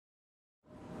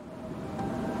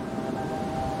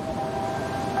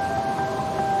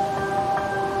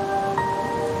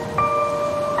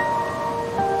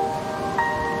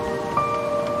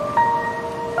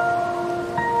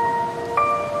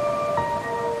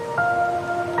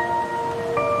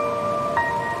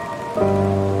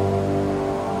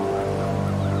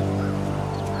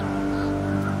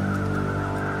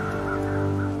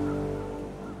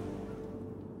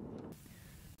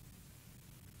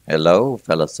Hello,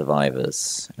 fellow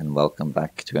survivors, and welcome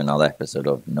back to another episode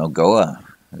of NOGOA.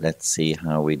 Let's see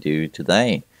how we do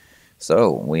today.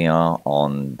 So, we are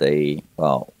on day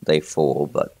 4,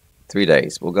 but 3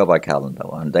 days. We'll go by calendar.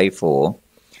 We're on day 4,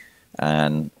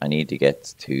 and I need to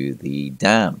get to the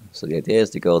dam. So the idea is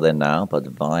to go there now, but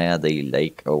via the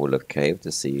lake overlook cave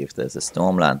to see if there's a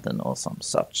storm lantern or some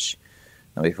such.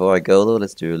 Now, before I go though,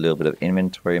 let's do a little bit of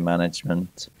inventory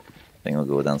management. I think we'll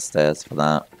go downstairs for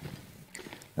that.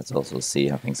 Let's also see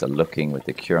how things are looking with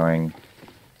the curing.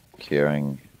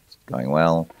 Curing is going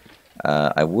well.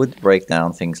 I would break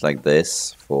down things like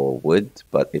this for wood,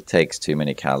 but it takes too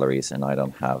many calories and I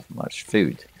don't have much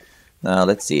food. Now,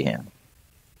 let's see here.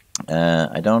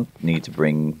 I don't need to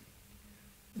bring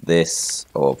this,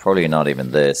 or probably not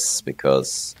even this,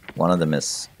 because one of them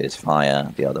is fire,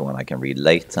 the other one I can read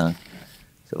later.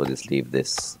 So we'll just leave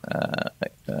this,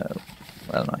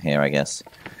 well, not here, I guess.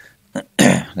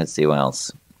 Let's see what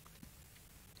else.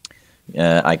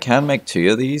 I can make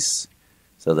 2 of these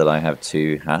so that I have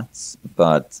 2 hats,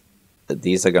 but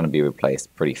these are going to be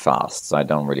replaced pretty fast, so I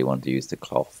don't really want to use the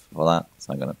cloth for that,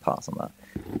 so I'm going to pass on that.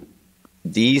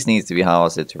 These needs to be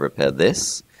harvested to repair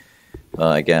this.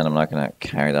 Again, I'm not going to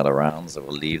carry that around, so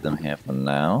we'll leave them here for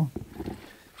now.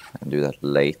 I can do that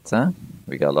later.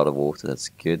 We got a lot of water, that's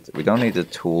good. We don't need the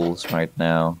tools right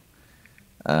now.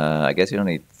 I guess you don't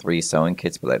need 3 sewing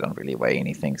kits, but they don't really weigh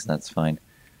anything, so that's fine.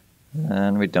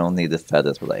 And we don't need the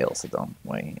feathers, but they also don't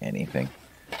weigh anything.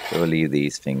 So we'll leave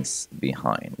these things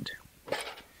behind.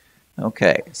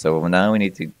 Okay, so now we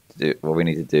need to do, what we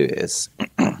need to do is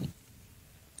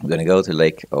we're going to go to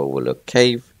Lake Overlook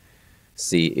Cave,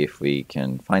 see if we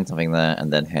can find something there,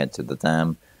 and then head to the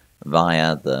dam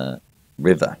via the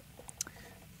river.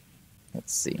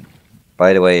 Let's see.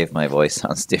 By the way, if my voice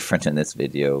sounds different in this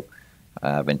video,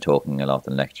 I've been talking a lot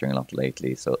and lecturing a lot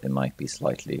lately, so it might be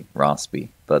slightly raspy,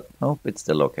 but I hope it's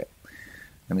still okay.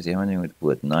 Let me see, how many with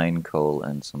wood? 9 coal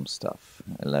and some stuff.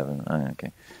 11, oh,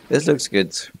 okay. This looks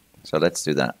good, so let's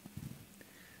do that.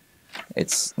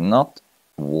 It's not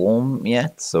warm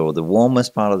yet, so the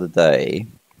warmest part of the day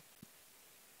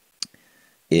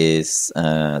is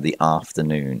the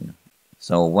afternoon.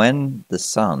 So when the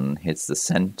sun hits the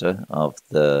center of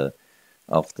the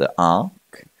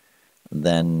arc,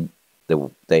 then the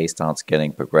day starts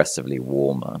getting progressively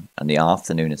warmer, and the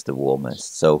afternoon is the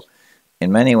warmest. So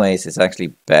in many ways, it's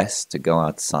actually best to go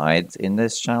outside in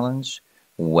this challenge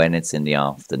when it's in the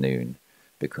afternoon,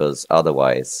 because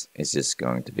otherwise it's just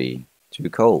going to be too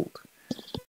cold.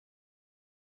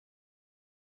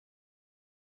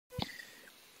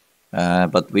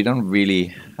 But we don't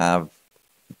really have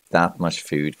that much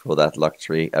food for that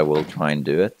luxury. I will try and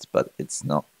do it, but it's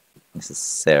not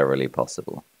necessarily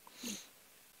possible.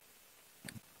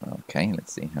 Okay,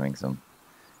 let's see, having some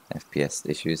FPS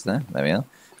issues there. There we are.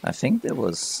 I think there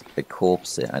was a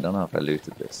corpse here. I don't know if I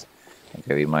looted this.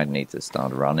 Okay, we might need to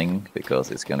start running because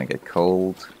it's gonna get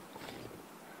cold.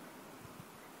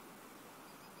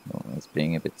 Oh, it's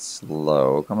being a bit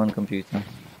slow. Come on, computer.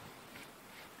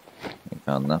 We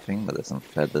found nothing, but there's some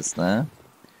feathers there.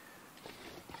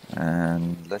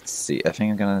 And let's see, I think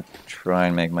I'm gonna try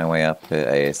and make my way up here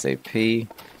ASAP.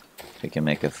 We can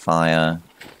make a fire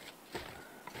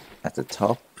at the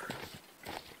top.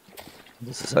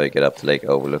 This is how you get up to Lake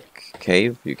Overlook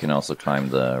Cave. You can also climb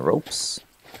the ropes.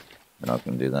 We're not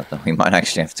going to do that though. We might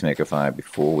actually have to make a fire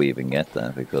before we even get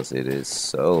there because it is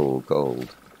so cold.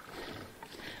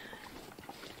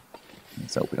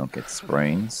 Let's hope we don't get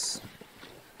sprains.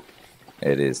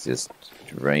 It is just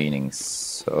draining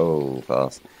so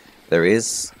fast. There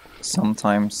is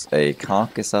sometimes a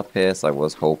carcass up here, so I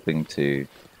was hoping to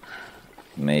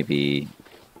maybe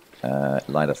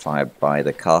light a fire by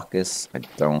the carcass. I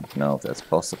don't know if that's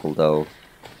possible though.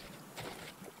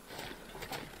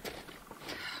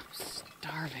 I'm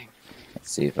starving.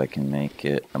 Let's see if I can make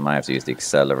it. I might have to use the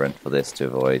accelerant for this to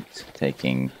avoid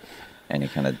taking any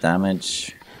kind of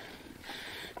damage.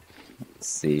 Let's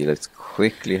see, let's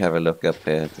quickly have a look up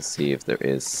here to see if there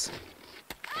is...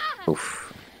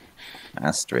 Oof.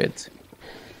 Astrid.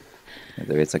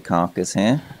 There is a carcass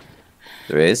here.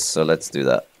 There is, so let's do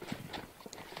that.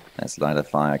 Let's light a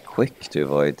fire quick to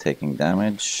avoid taking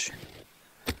damage.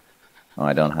 Oh,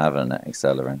 I don't have an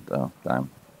accelerant. Oh, damn.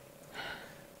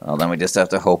 Well, then we just have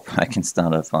to hope I can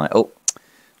start a fire. Oh,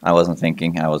 I wasn't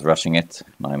thinking. I was rushing it.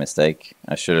 My mistake.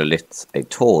 I should have lit a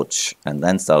torch and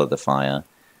then started the fire,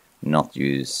 not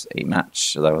use a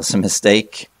match. So that was a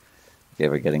mistake. Okay,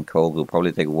 we're getting cold. We'll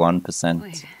probably take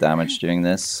 1% damage during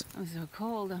this. I'm so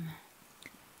cold.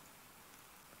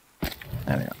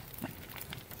 There we are.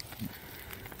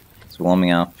 It's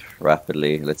warming up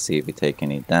rapidly. Let's see if we take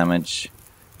any damage.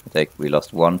 We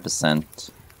lost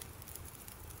 1%.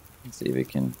 Let's see if we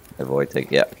can avoid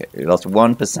taking. Yeah, okay. We lost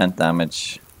 1%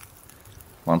 damage,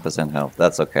 1% health.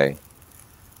 That's okay.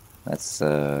 Let's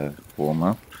warm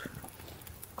up.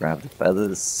 Grab the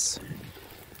feathers.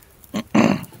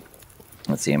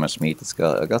 Let's see how much meat it's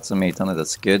got. I got some meat on it.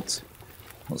 That's good.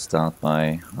 We'll start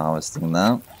by harvesting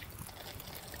that.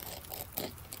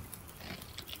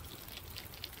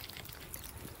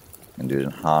 And do it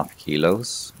in half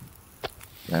kilos. Do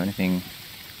you have anything?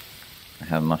 I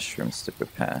have mushrooms to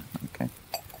prepare. Okay.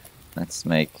 Let's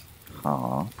make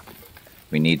half.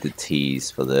 We need the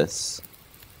teas for this.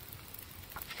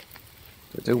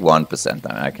 So do 1%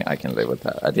 damage. I can live with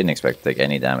that. I didn't expect to take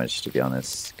any damage, to be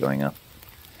honest, going up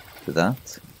to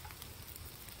that.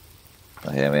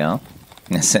 So here we are.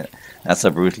 That's how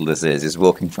brutal this is. Just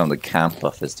walking from the camp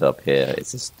office to up here.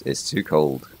 It's too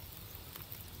cold.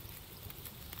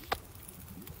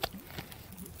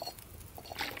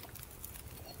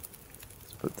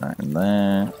 Let's put that in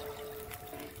there.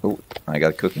 Oh, I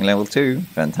got cooking level 2.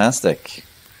 Fantastic.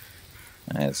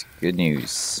 That's good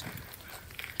news.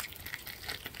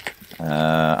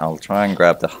 I'll try and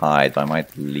grab the hide, but I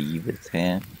might leave it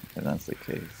here if that's the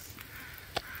case.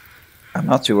 I'm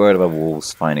not too worried about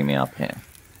wolves finding me up here.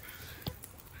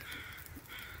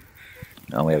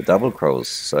 Oh, we have double crows,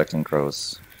 circling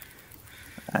crows,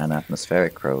 and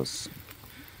atmospheric crows.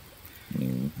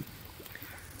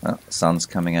 Oh, sun's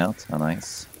coming out. Oh,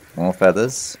 nice. More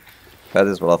feathers.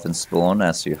 Feathers will often spawn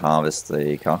as you harvest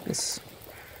the carcass.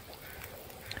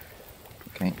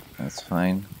 Okay, that's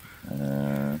fine.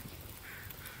 Let's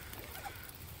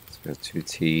go 2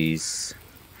 teas.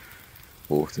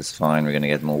 Water's fine. We're going to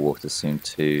get more water soon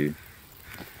too.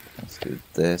 Let's do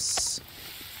this.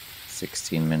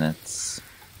 16 minutes.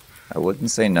 I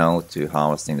wouldn't say no to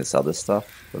harvesting this other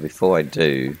stuff, but before I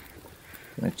do,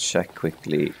 I'm going to check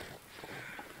quickly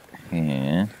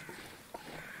here.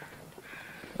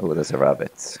 Oh, there's a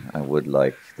rabbit. I would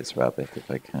like this rabbit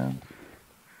if I can.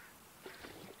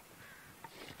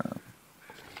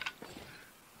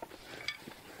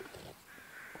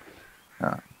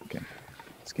 Okay.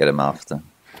 Let's get him after.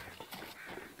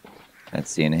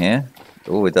 Let's see in here.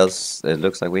 Oh, it does. It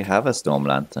looks like we have a storm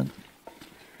lantern.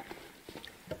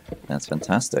 That's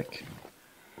fantastic.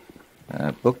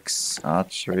 Books,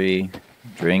 archery,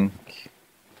 drink.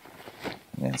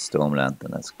 Yeah, storm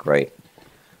lantern. That's great.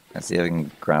 Let's see if I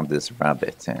can grab this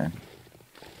rabbit here.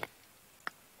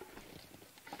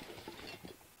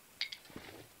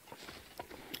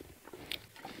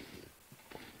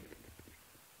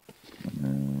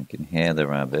 I can hear the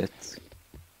rabbit.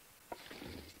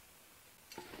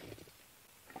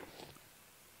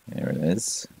 Here it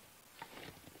is.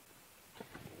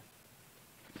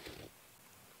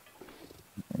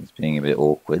 It's being a bit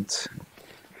awkward.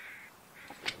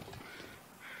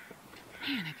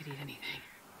 Man, I could eat anything.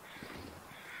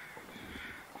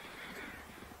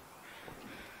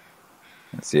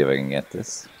 Let's see if I can get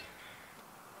this.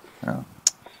 Oh.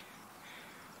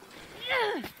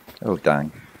 Oh,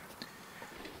 dang.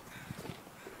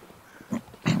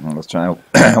 Let's try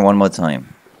one more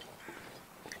time.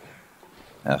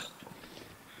 Ugh.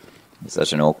 It's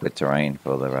such an awkward terrain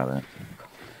for the rabbit.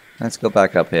 Let's go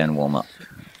back up here and warm up.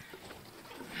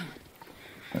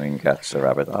 And we can catch the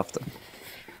rabbit after.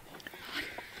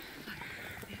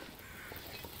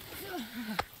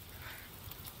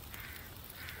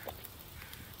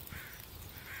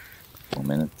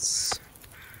 Minutes.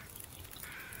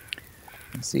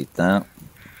 Let's eat that.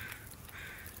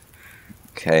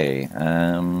 Okay,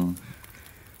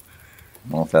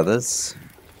 more feathers.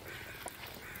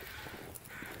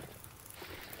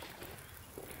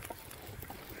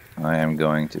 I am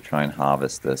going to try and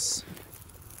harvest this.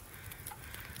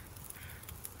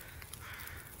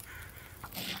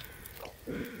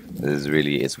 This is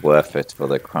really, it's worth it for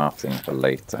the crafting for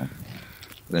later.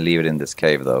 I'm gonna leave it in this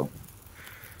cave though.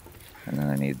 And then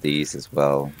I need these as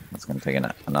well. It's going to take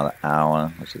another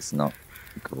hour, which is not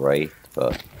great,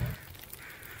 but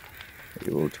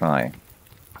we will try.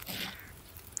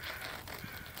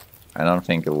 I don't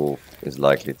think a wolf is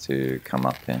likely to come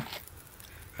up here.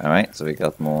 Alright, so we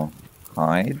got more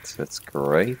hide. That's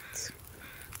great.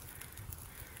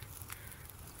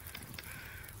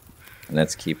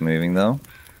 Let's keep moving though.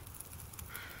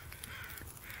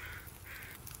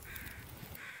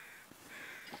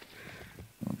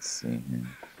 Let's see here.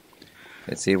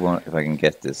 Let's see if I can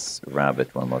get this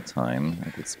rabbit one more time.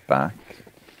 If it's back.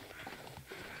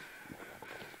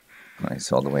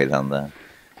 It's all the way down there.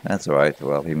 That's alright.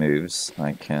 While he moves,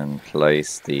 I can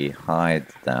place the hide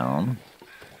down.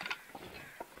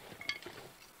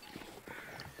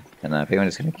 And I think I'm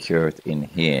just going to cure it in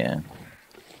here.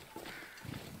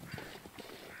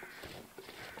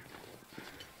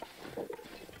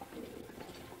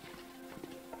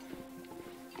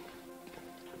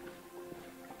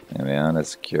 There we are, let's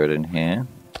secure it in here.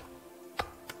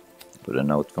 Put a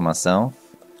note for myself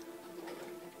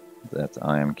that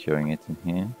I am curing it in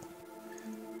here.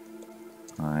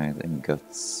 Hide and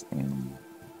guts in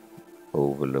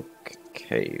Overlook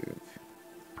Cave.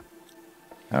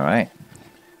 Alright,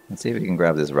 let's see if we can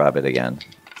grab this rabbit again.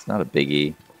 It's not a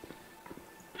biggie.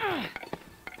 I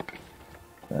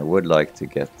would like to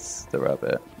get the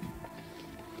rabbit.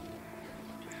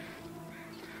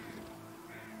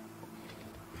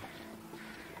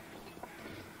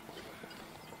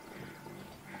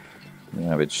 The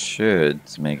rabbit should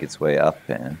make its way up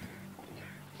here.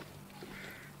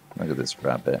 Look at this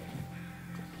rabbit.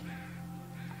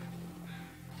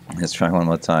 Let's try one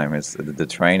more time. The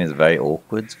train is very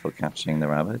awkward for catching the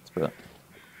rabbit, but...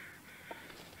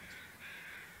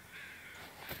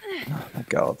 Oh my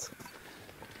god.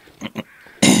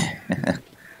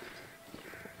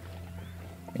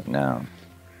 Now.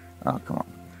 Oh, come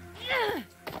on.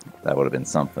 That would have been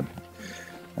something.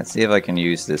 Let's see if I can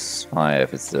use this fire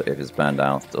if it's burned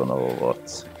out or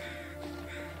what.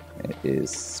 It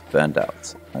is burned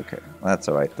out. Okay, that's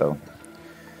alright though.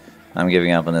 I'm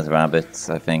giving up on this rabbit,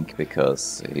 I think,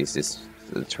 because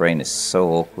the terrain is so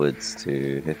awkward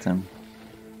to hit him.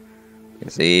 You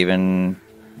see, even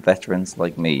veterans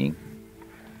like me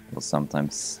will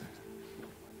sometimes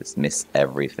just miss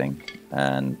everything,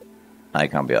 and I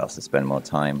can't be asked to spend more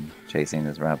time chasing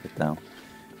this rabbit down.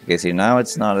 Okay, see, now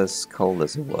it's not as cold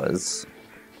as it was.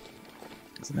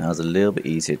 So now it's a little bit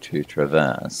easier to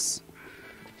traverse.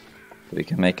 So we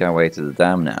can make our way to the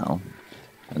dam now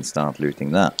and start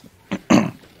looting that.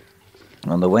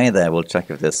 On the way there, we'll check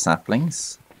if there's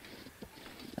saplings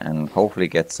and hopefully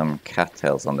get some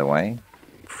cattails on the way.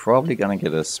 Probably gonna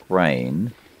get a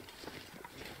sprain.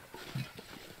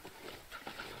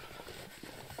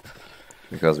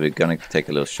 Because we're gonna take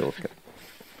a little shortcut.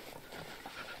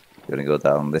 We're gonna go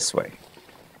down this way.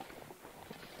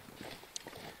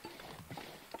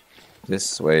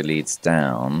 This way leads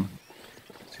down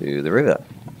to the river.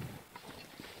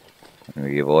 And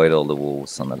we avoid all the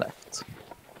wolves on the left.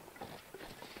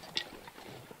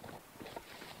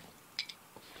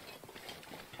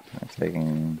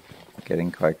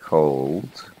 Getting quite cold.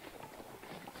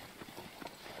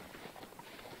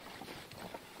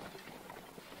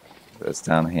 So it's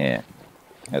down here.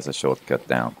 There's a shortcut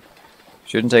down.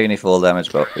 Shouldn't take any fall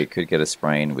damage, but we could get a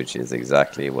sprain, which is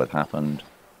exactly what happened.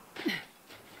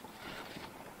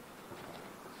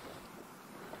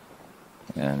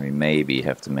 And we maybe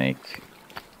have to make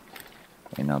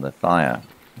another fire.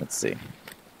 Let's see.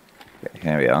 Okay,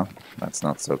 here we are. That's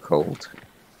not so cold.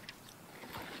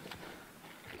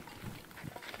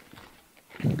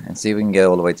 And see if we can get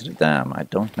all the way to the dam. I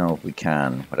don't know if we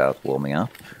can without warming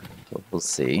up, but we'll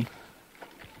see.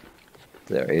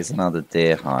 There is another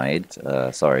deer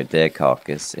deer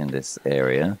carcass in this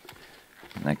area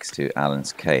next to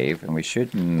Alan's cave, and we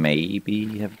should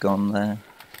maybe have gone there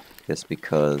just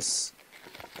because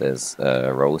there's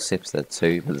rose hips there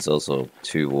too, but there's also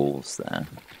 2 wolves there.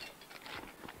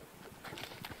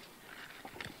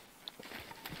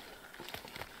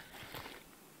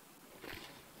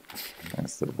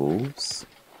 That's the wolves.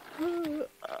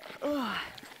 Let's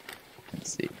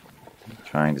see. I'm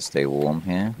trying to stay warm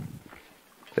here.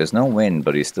 There's no wind,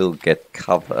 but you still get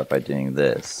cover by doing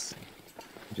this,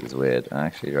 which is weird.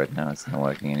 Actually, right now it's not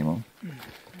working anymore.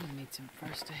 I need some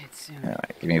first aid soon.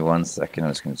 Alright, give me 1 second.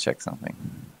 I'm just going to check something.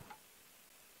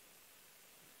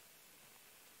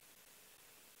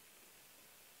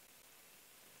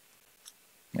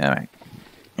 Alright.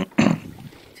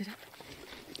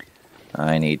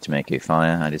 I need to make a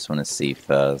fire. I just want to see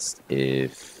first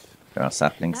if there are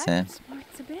saplings here.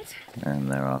 And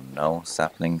there are no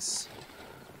saplings.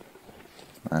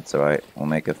 That's alright. We'll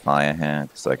make a fire here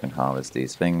so I can harvest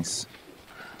these things.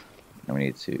 And we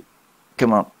need to...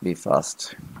 Come on, be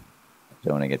fast.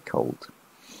 Don't want to get cold.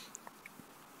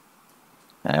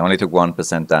 I only took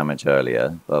 1% damage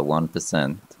earlier, but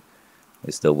 1%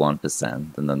 is still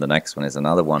 1%. And then the next one is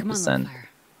another 1%.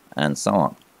 And so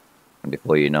on. And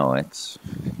before you know it,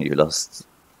 you lost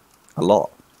a lot.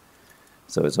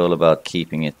 So it's all about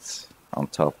keeping it on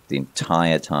top the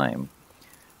entire time.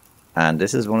 And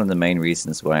this is one of the main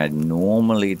reasons why I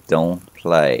normally don't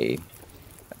play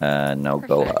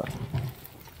NOGOA.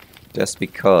 Just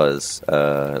because,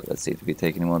 let's see, did we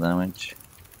take any more damage?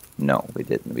 No, we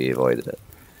didn't, we avoided it.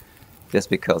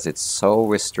 Just because it's so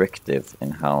restrictive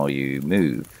in how you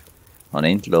move. On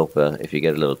Interloper, if you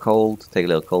get a little cold, take a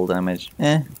little cold damage,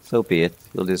 so be it.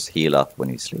 You'll just heal up when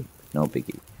you sleep, no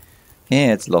biggie.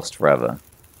 Here it's lost forever.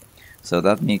 So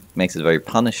that makes it very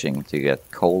punishing to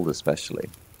get cold especially.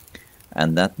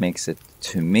 And that makes it,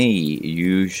 to me,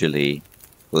 usually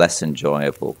less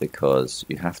enjoyable because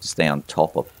you have to stay on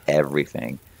top of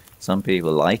everything. Some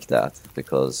people like that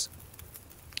because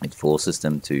it forces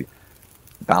them to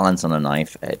balance on a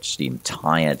knife edge the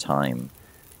entire time.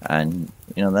 And,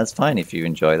 you know, that's fine. If you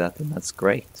enjoy that, then that's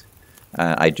great.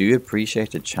 I do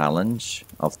appreciate the challenge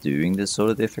of doing this sort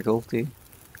of difficulty.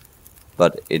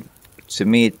 But to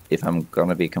me, if I'm going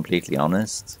to be completely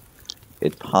honest,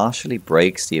 it partially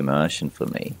breaks the immersion for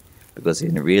me. Because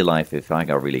in real life, if I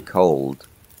got really cold,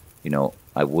 you know,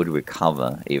 I would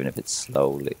recover, even if it's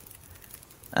slowly.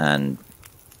 And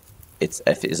if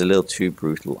it's a little too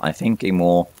brutal. I think a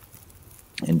more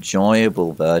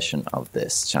enjoyable version of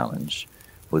this challenge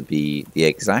would be the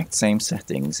exact same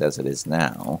settings as it is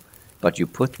now, but you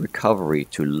put recovery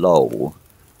to low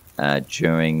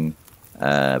during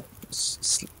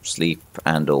sleep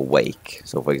and or wake.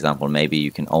 So for example, maybe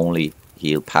you can only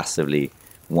heal passively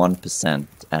 1%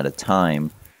 at a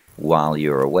time while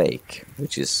you're awake,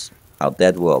 which is how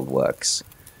Dead World works.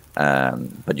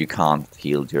 But you can't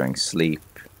heal during sleep.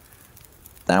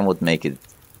 That would make it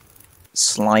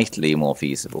slightly more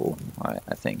feasible,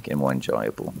 I think, and more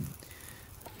enjoyable.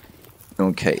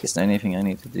 Okay, is there anything I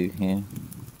need to do here?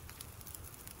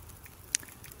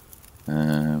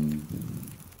 How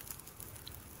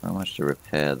much to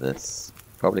repair this?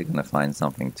 Probably gonna find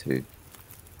something to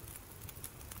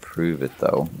prove it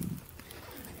though.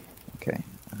 Okay,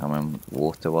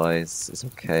 water-wise is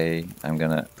okay. I'm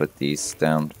gonna put these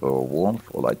down for warmth,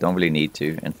 although I don't really need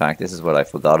to. In fact, this is what I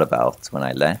forgot about when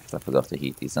I left. I forgot to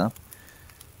heat these up.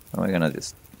 So we're gonna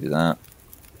just do that.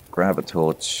 Grab a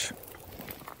torch.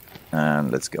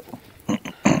 And let's go.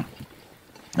 I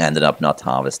ended up not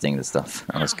harvesting the stuff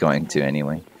I was going to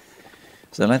anyway.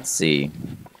 So let's see.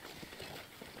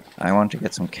 I want to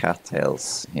get some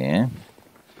cattails here.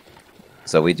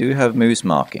 So we do have moose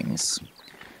markings.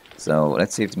 So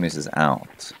let's see if the moose is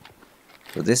out.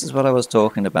 So this is what I was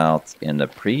talking about in the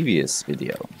previous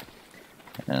video.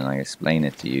 And I explain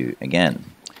it to you again.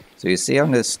 So you see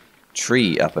on this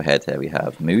tree up ahead here we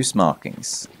have moose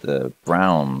markings. The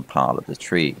brown part of the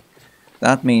tree.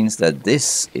 That means that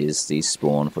this is the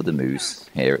spawn for the moose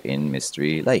here in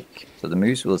Mystery Lake. So the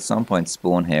moose will at some point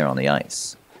spawn here on the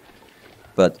ice.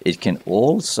 But it can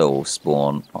also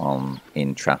spawn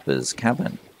in Trapper's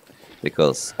Cabin.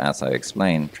 Because, as I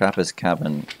explained, Trapper's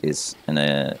Cabin is an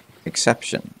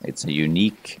exception. It's a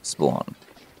unique spawn.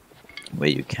 Where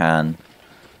you can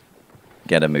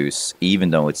get a moose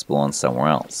even though it spawns somewhere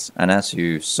else. And as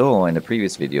you saw in the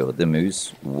previous video, the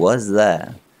moose was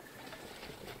there.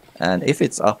 And if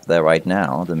it's up there right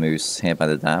now, the moose here by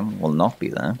the dam will not be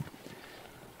there.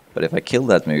 But if I kill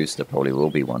that moose, there probably will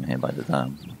be one here by the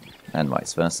dam. And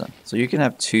vice versa. So you can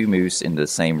have two moose in the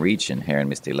same region here in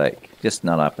Misty Lake, just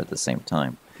not up at the same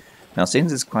time. Now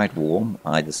since it's quite warm,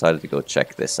 I decided to go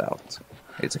check this out.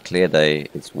 It's a clear day,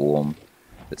 it's warm,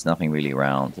 there's nothing really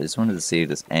around. I just wanted to see if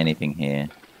there's anything here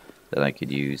that I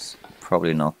could use.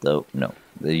 Probably not though, no.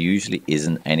 There usually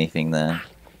isn't anything there.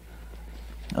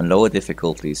 On lower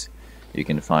difficulties, you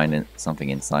can find something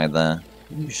inside there,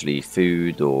 usually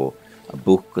food or a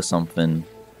book or something.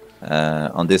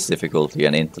 On this difficulty,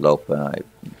 an interloper, I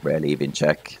rarely even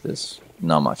check. There's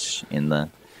not much in there.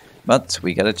 But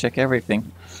we gotta check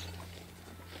everything.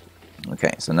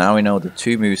 Okay, so now we know the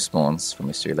two moose spawns for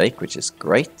Mystery Lake, which is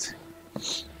great.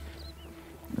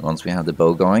 Once we have the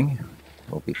bow going,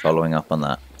 we'll be following up on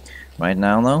that. Right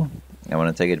now, though, I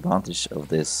want to take advantage of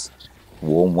this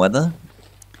warm weather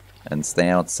and stay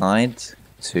outside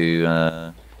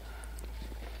to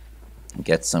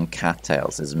get some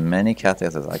cattails, as many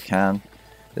cattails as I can.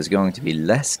 There's going to be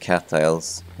less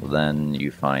cattails than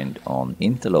you find on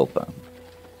Interloper,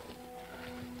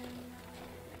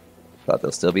 but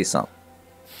there'll still be some.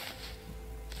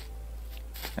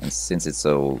 And since it's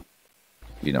so,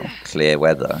 you know, clear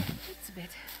weather,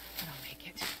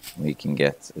 we can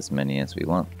get as many as we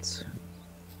want,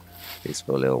 at least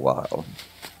for a little while.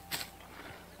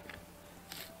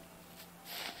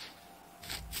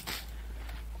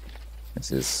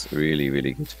 This is really,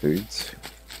 really good food.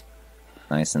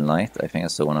 Nice and light. I think I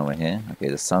saw one over here. Okay,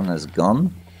 the sun has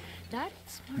gone.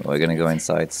 We're gonna go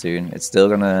inside soon. It's still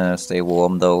gonna stay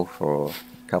warm though for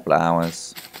a couple of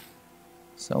hours.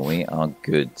 So we are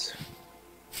good.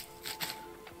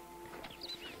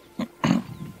 I'm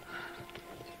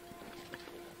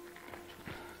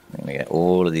gonna get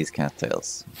all of these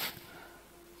cattails.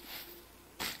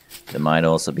 There might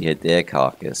also be a deer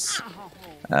carcass.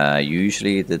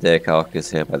 Usually the deer carcass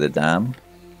here by the dam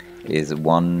is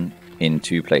one in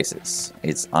two places.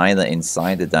 It's either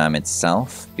inside the dam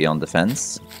itself, beyond the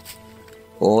fence,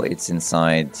 or it's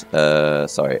inside,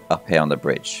 up here on the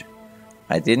bridge.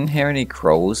 I didn't hear any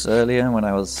crows earlier when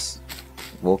I was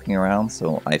walking around,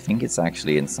 so I think it's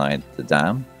actually inside the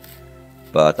dam.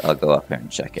 But I'll go up here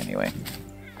and check anyway.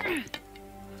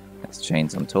 Let's chain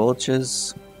some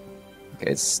torches.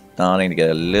 Okay, it's starting to get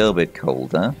a little bit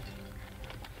colder.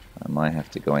 I might have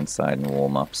to go inside and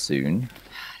warm up soon.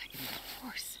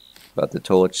 But the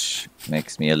torch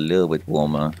makes me a little bit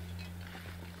warmer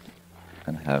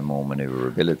and have more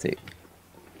maneuverability.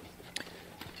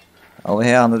 Over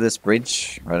here under this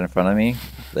bridge, right in front of me,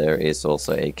 there is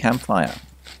also a campfire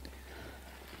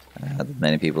that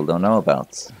many people don't know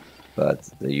about, but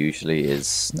there usually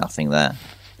is nothing there.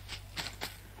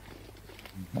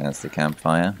 That's the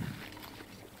campfire.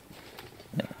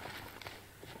 Yeah.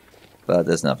 But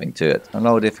there's nothing to it. On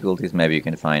low difficulties, maybe you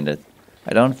can find it.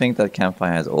 I don't think that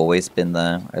campfire has always been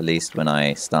there, at least when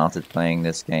I started playing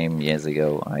this game years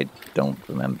ago. I don't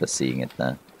remember seeing it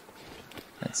there.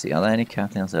 Let's see, are there any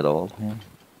cattails at all here?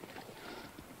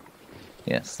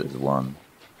 Yes, there's one.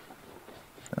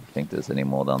 I don't think there's any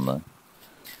more down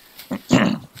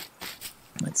there.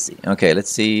 Let's see. Okay, let's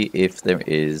see if there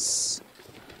is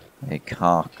a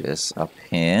carcass up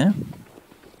here.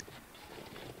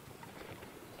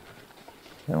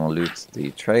 Then we'll loot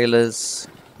the trailers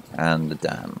and the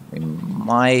dam. We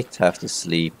might have to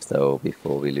sleep though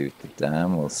before we loot the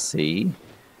dam. We'll see.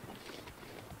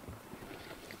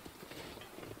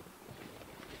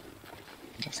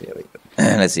 Let's see how we go.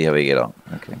 Let's see how we get on.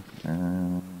 Okay.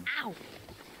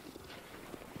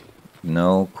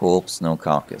 No corpse, no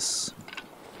carcass.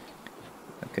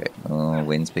 Okay. Oh,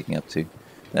 wind's picking up too.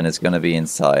 Then it's going to be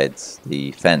inside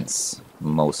the fence,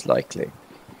 most likely.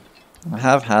 I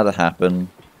have had it happen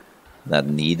that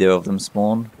neither of them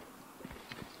spawn,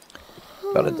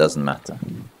 but it doesn't matter.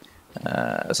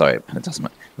 Sorry, it doesn't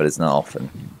matter, but it's not often.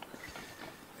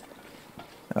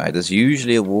 Alright, there's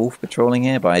usually a wolf patrolling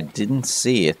here, but I didn't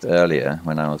see it earlier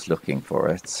when I was looking for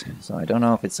it, so I don't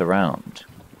know if it's around.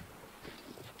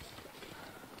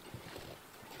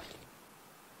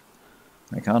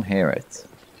 I can't hear it.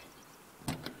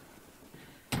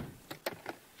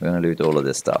 We're gonna loot all of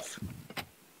this stuff.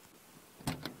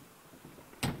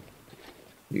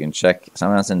 You can check,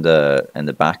 sometimes in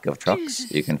the back of trucks,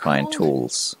 you can find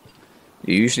tools.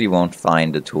 You usually won't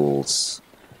find the tools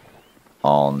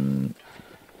on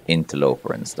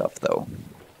Interloper and stuff though.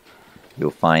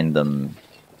 You'll find them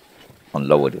on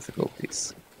lower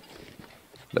difficulties.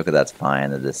 Look at that fire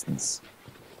in the distance.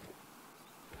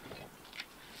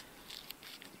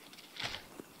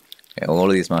 Okay, all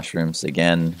of these mushrooms,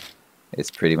 again,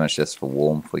 it's pretty much just for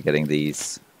warmth. We're getting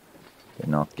these.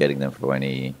 We're not getting them for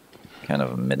any kind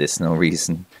of medicinal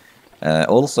reason.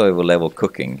 Also, it will level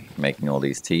cooking, making all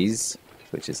these teas,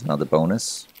 which is another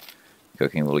bonus.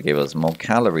 Cooking will give us more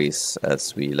calories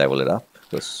as we level it up,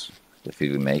 because the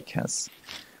food we make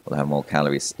will have more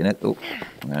calories in it. Oh,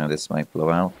 now this might blow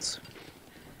out.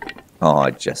 Oh,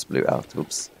 it just blew out.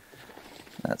 Oops.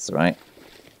 That's right.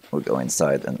 We'll go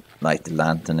inside and light the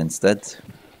lantern instead.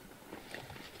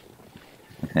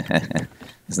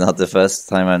 It's not the first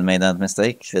time I made that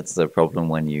mistake. It's the problem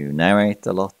when you narrate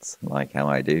a lot, like how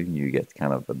I do. You get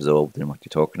kind of absorbed in what you're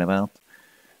talking about.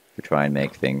 We try and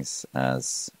make things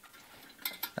as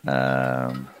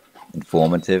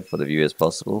informative for the viewer as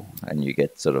possible, and you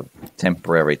get sort of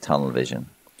temporary tunnel vision.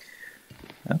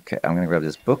 Okay, I'm going to grab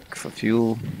this book for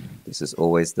fuel. This is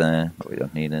always there, but we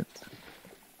don't need it.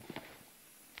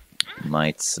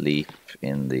 Might sleep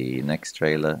in the next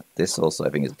trailer. This also I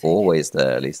think is always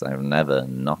there, at least I've never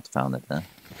not found it there.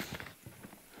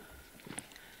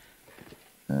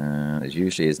 There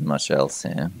usually isn't much else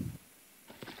here.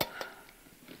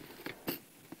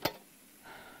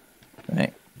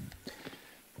 Right.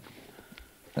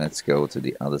 Let's go to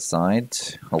the other side.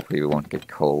 Hopefully we won't get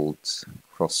cold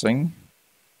crossing.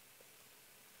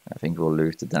 I think we'll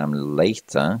loot the dam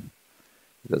later,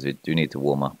 because we do need to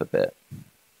warm up a bit.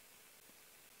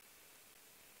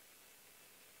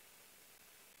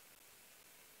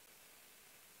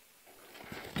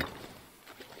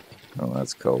 Oh,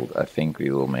 that's cold. I think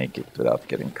we will make it without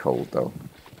getting cold, though.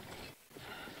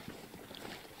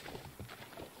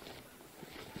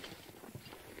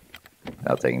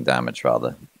 Without taking damage,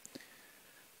 rather.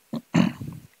 Let's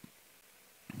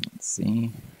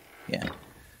see. Yeah.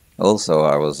 Also,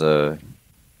 I was... Oh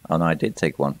no, I did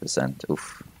take 1%.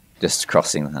 Oof. Just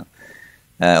crossing that.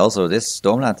 Also, this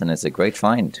Storm Lantern is a great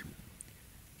find.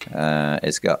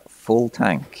 It's got full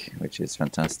tank, which is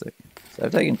fantastic. So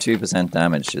I've taken 2%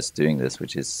 damage just doing this,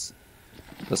 which is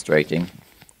frustrating.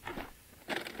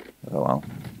 Oh well.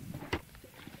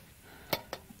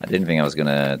 I didn't think I was going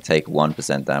to take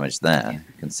 1% damage there,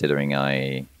 considering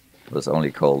I was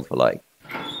only cold for like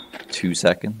 2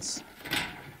 seconds.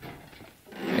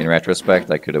 in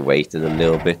retrospect, I could have waited a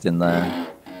little bit in there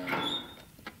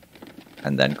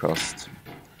and then crossed.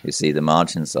 You see, the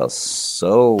margins are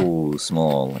so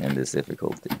small in this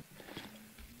difficulty.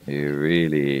 You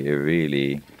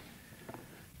really,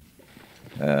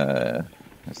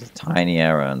 there's a tiny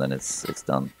error and then it's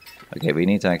done. Okay, we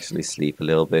need to actually sleep a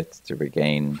little bit to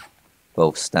regain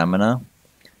both stamina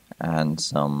and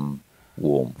some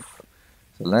warmth.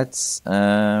 So let's,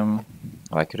 oh,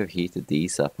 I could have heated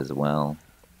these up as well.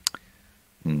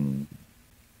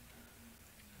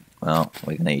 Well,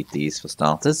 we're gonna eat these for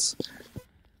starters.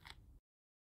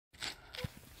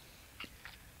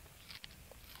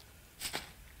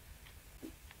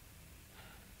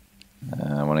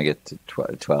 I want to get to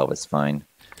 12, it's fine.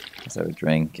 Let's have a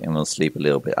drink and we'll sleep a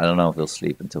little bit. I don't know if we'll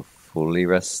sleep until fully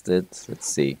rested. Let's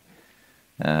see.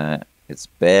 It's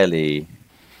barely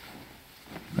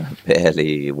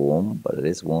warm, but it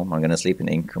is warm. I'm going to sleep in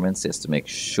increments just to make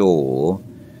sure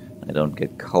I don't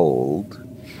get cold,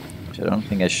 which I don't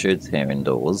think I should here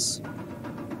indoors.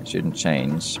 I shouldn't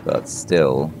change, but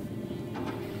still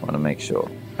want to make sure.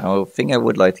 I think I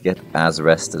would like to get as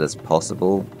rested as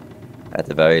possible. At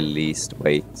the very least,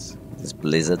 wait this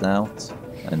blizzard out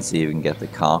and see if we can get the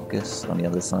carcass on the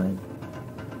other side.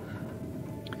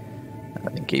 I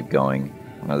think keep going.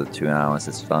 Another 2 hours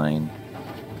is fine.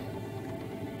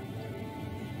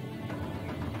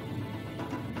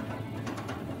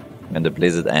 When the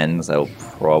blizzard ends, I'll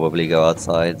probably go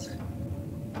outside.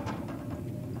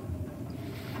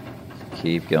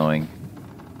 Keep going.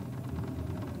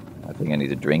 I think I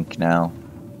need a drink now.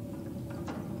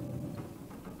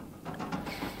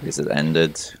 Blizzard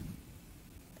ended.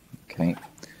 Okay.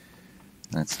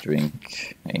 Let's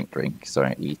drink.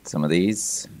 Sorry, eat some of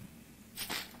these.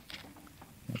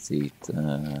 Let's eat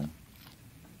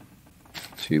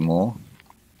 2 more.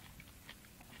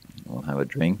 We'll have a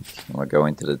drink and we'll go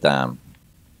into the dam.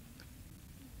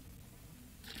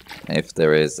 If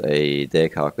there is a deer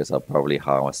carcass, I'll probably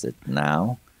harvest it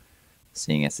now,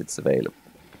 seeing as it's available.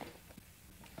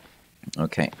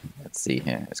 Okay, let's see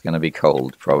here. It's going to be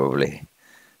cold, probably.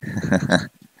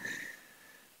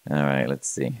 Alright, let's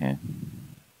see here.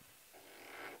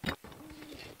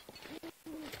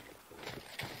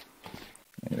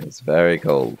 It is very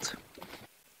cold.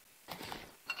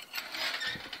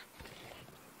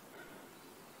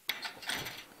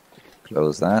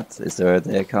 Close that. Is there a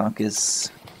deer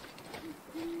carcass?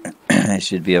 It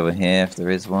should be over here if there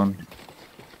is one.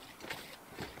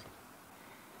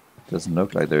 Doesn't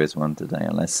look like there is one today,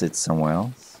 unless it's somewhere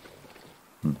else.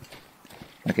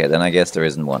 Okay, then I guess there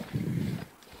isn't one.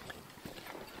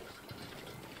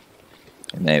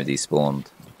 It may have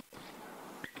despawned.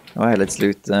 Alright, let's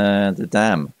loot the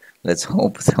dam. Let's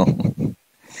hope though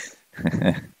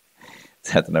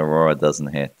that an aurora doesn't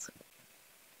hit.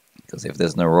 Because if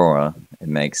there's an aurora, it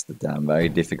makes the dam very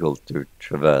difficult to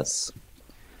traverse.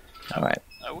 Alright.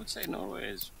 I would say Norway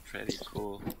is pretty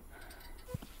cool.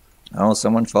 Oh,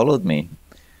 someone followed me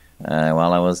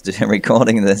while I was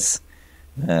recording this.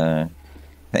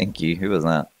 Thank you. Who was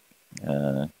that?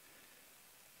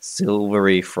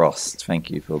 Silvery Frost. Thank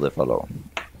you for the follow.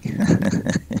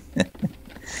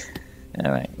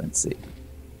 Alright, let's see.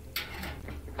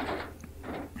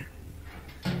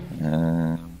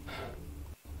 We're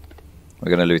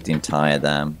gonna loot the entire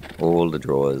dam, all the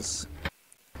drawers.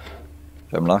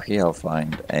 If I'm lucky, I'll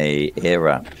find a ear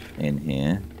wrap in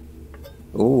here.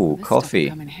 Ooh, coffee.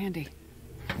 Come in handy.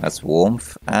 That's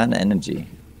warmth and energy.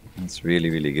 That's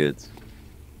really, really good.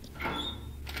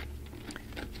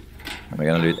 And we're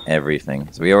gonna loot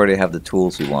everything. So we already have the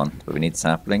tools we want, but we need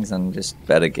saplings and just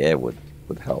better gear would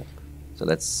help. So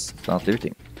let's start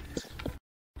looting.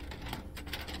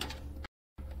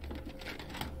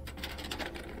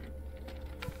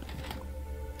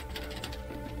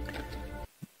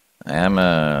 I am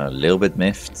a little bit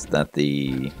miffed that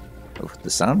the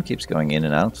sound keeps going in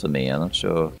and out for me. I'm not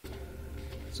sure.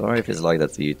 Sorry if it's like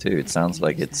that for you too. It sounds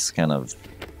like it's kind of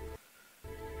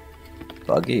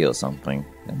buggy or something.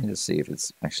 Let me just see if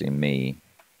it's actually me.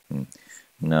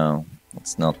 No,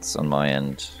 it's not on my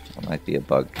end. It might be a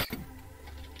bug.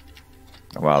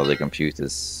 While the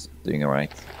computer's doing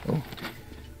alright. Oh.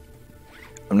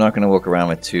 I'm not going to walk around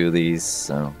with 2 of these,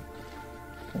 so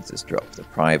let's just drop the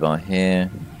pry bar here.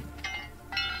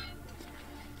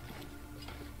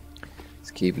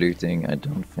 Let's keep looting. I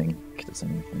don't think there's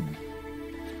anything.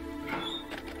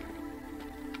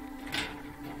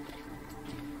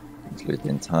 Let's loot the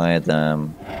entire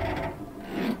dam.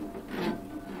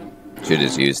 Should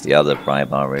just use the other pry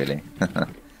bar, really.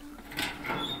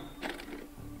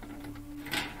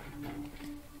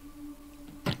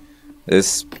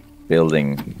 This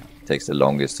building takes the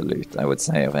longest to loot, I would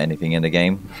say, of anything in the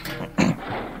game.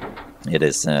 It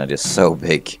is just so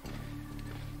big.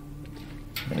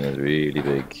 It is really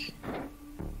big.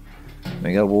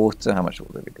 We got water. How much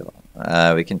water have we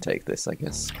got? We can take this, I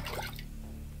guess.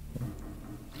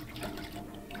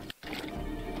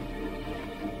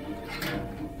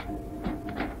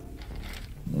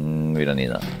 We don't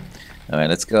need that. Alright,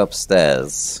 let's go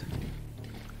upstairs.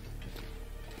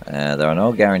 There are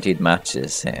no guaranteed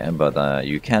matches here, but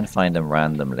you can find them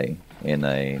randomly in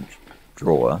a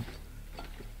drawer.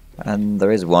 And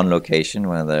there is one location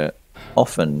where there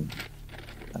often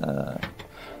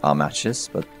are matches,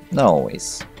 but not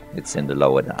always. It's in the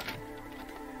lower dam.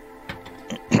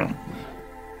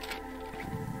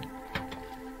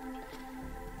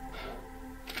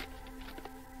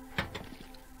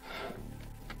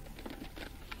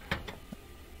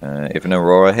 If an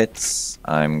Aurora hits,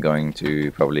 I'm going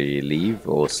to probably leave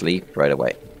or sleep right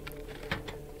away.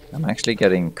 I'm actually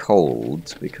getting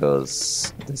cold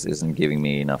because this isn't giving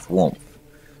me enough warmth.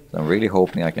 So I'm really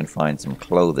hoping I can find some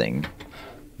clothing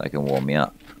that can warm me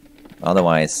up.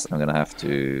 Otherwise, I'm going to have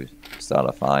to start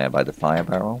a fire by the fire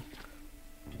barrel.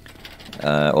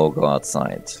 Or go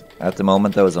outside. At the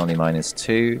moment though it's only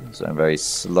 -2, so I'm very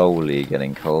slowly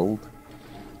getting cold.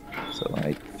 So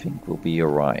I think we'll be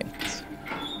alright.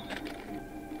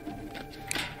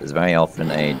 There's very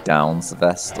often a Downs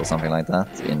vest or something like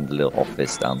that in the little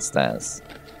office downstairs.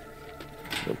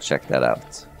 We'll check that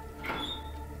out.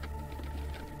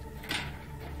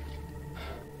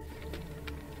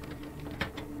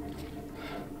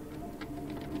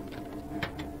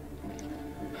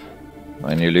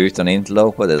 When you loot on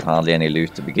Interloper, there's hardly any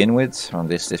loot to begin with. On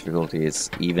this difficulty, it's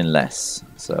even less,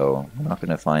 so we're not going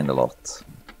to find a lot.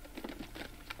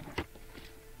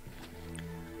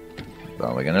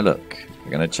 But we're going to look.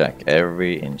 We're going to check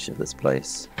every inch of this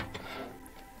place.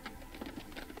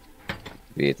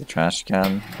 Be it a trash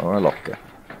can or a locker.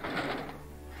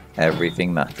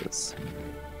 Everything matters.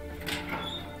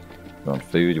 We want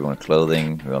food, we want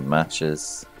clothing, we want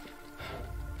matches.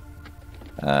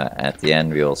 At the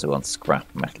end we also want scrap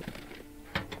metal.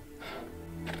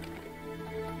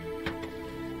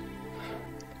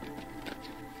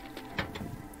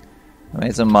 I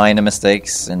made some minor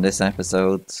mistakes in this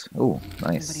episode. Oh,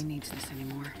 nice. Nobody needs this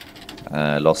anymore.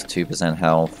 Lost 2%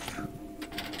 health.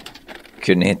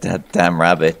 Couldn't hit that damn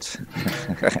rabbit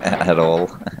at all.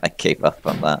 I gave up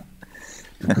on that.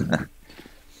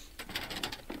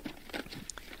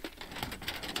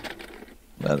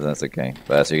 But that's okay.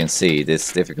 But as you can see,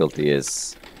 this difficulty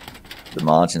is... the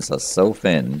margins are so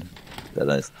thin that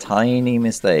a tiny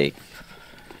mistake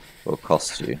will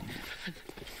cost you.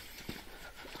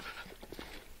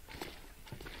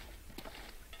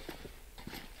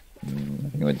 I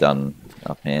think we're done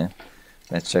up here.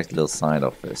 Let's check the little side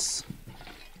office.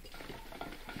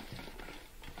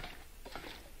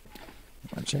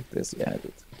 I'll check this. Yeah, I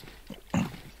did. And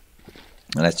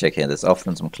let's check here. There's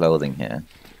often some clothing here.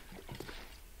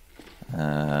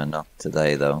 Not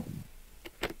today though.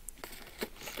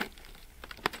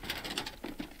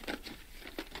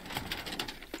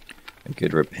 We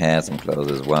could repair some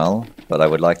clothes as well, but I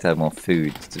would like to have more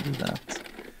food to do that,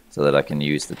 so that I can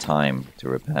use the time to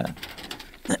repair.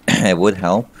 It would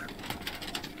help.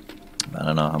 I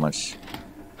don't know how much.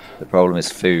 The problem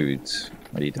is food.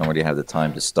 You don't really have the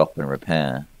time to stop and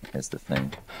repair, is the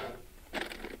thing.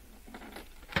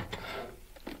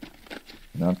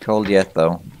 Not cold yet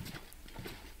though.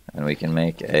 And we can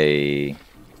make a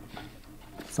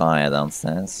fire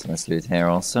downstairs. Let's do it here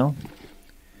also.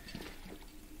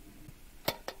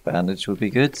 Bandage would be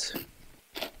good.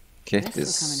 Kit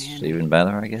is even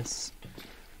better, I guess.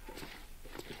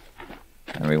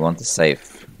 And we want the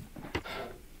safe.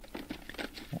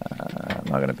 I'm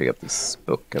not going to pick up this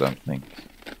book, I don't think.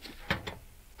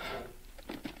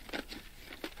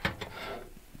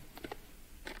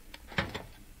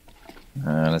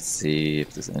 Let's see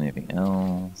if there's anything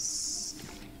else.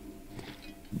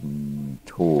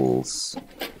 Tools.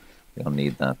 We don't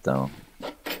need that though.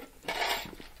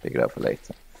 Pick it up for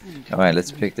later. Alright,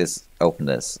 let's pick this, open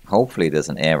this. Hopefully there's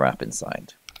an air wrap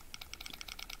inside.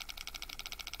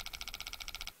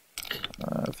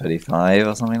 35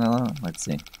 or something like that. Let's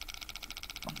see.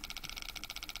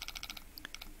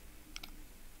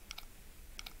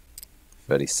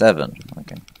 $37.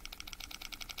 Okay.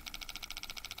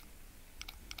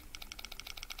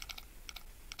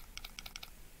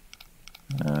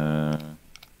 Uh,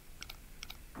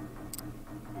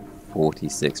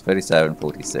 46, 37,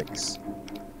 46.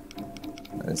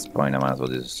 At this point I might as well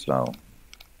do it slow.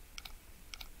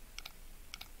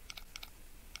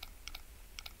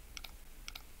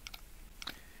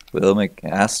 We'll make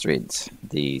Astrid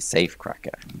the safe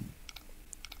cracker.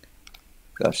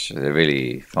 Gosh, they're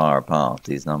really far apart,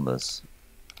 these numbers.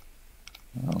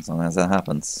 Well, sometimes that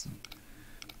happens.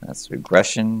 That's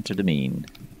regression to the mean.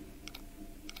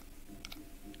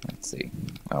 Let's see.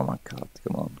 Oh my god,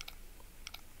 come on.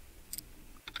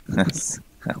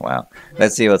 Wow.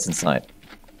 Let's see what's inside.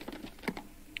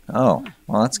 Oh,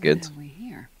 well that's good. What have we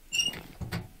here?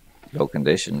 Low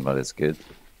condition, but it's good.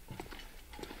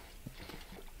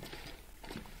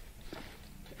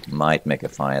 Might make a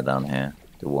fire down here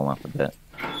to warm up a bit.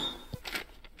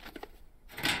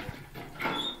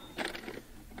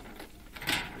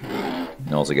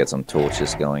 And also get some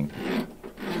torches going.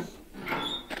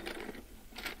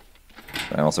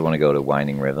 I also want to go to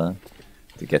Winding River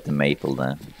to get the maple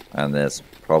there. And there's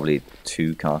probably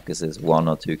 2 carcasses, 1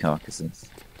 or 2 carcasses.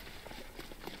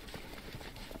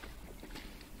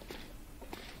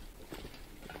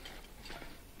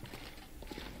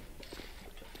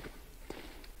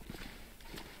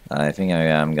 I think I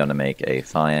am gonna make a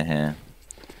fire here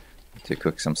to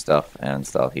cook some stuff and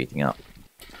start heating up.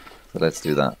 So let's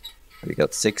do that. We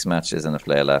got 6 matches and a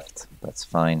flare left. That's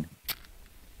fine.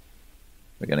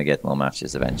 We're gonna get more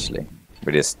matches eventually.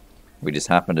 We just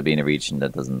happen to be in a region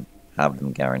that doesn't have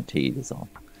them guaranteed, is all.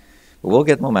 But we'll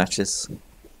get more matches.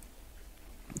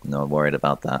 Not worried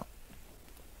about that.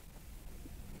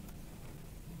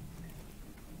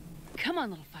 Come on,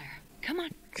 little fire. Come on.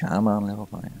 Come on, little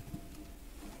fire.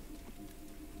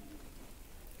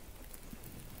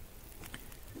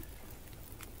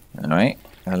 Alright,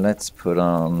 let's put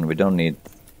on... We don't need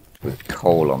to put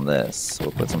coal on this, so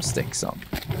we'll put some sticks on.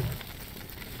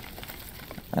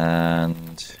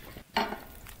 And...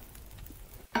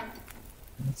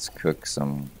 let's cook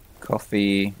some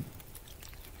coffee.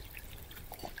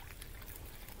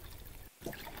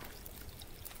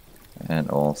 And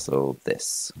also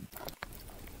this,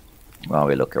 while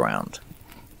we look around.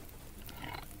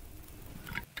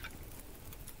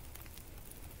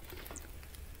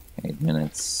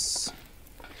 Minutes.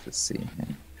 Let's see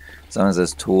here. Sometimes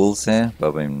there's tools here,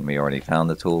 but we already found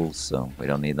the tools, so we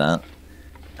don't need that.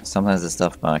 Sometimes there's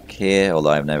stuff back here, although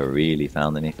I've never really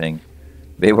found anything.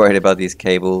 A bit worried about these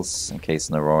cables in case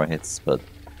an aurora hits, but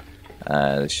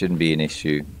there shouldn't be an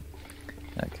issue.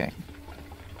 Okay.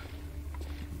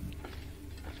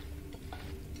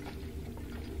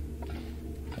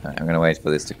 Right, I'm gonna wait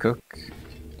for this to cook,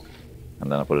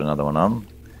 and then I'll put another one on,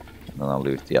 and then I'll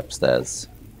loot the upstairs.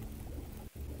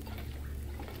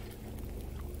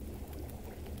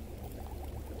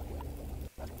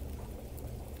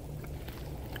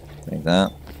 Take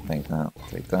that, take that,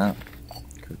 take that.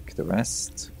 Cook the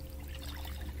rest.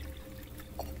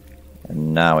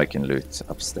 And now I can loot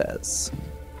upstairs.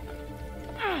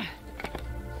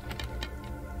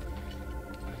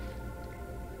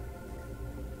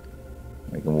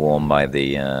 We can warm by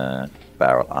the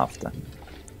barrel after.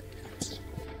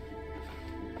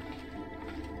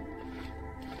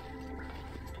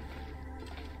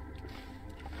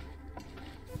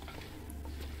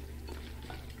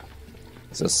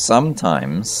 So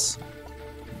sometimes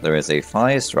there is a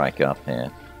fire striker up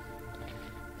here.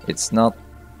 It's not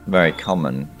very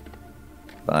common,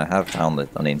 but I have found it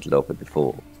on Interloper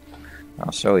before.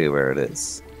 I'll show you where it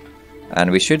is. And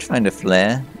we should find a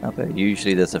flare up here.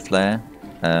 Usually there's a flare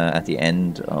at the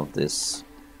end of this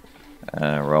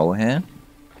row here.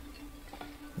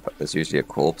 But there's usually a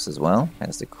corpse as well.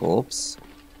 There's the corpse.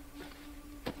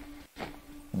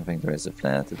 I think there is a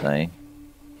flare today.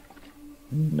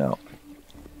 No.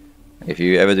 If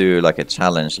you ever do like a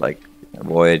challenge like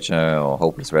Voyager or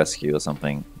Hopeless Rescue or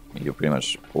something, you pretty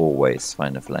much always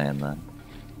find a flare in there.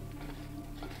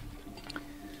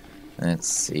 Let's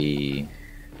see.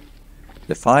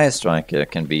 The fire striker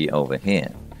can be over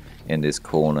here, in this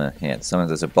corner here. Sometimes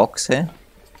there's a box here.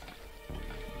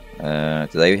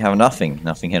 Today we have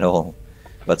nothing at all.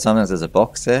 But sometimes there's a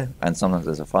box here, and sometimes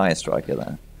there's a fire striker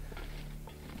there.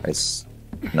 It's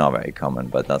not very common,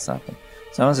 but it does happen.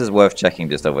 Sometimes it's worth checking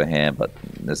just over here, but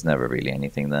there's never really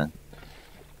anything there.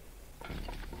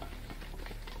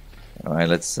 Alright,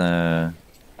 let's warm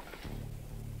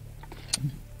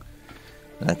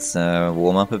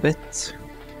up a bit.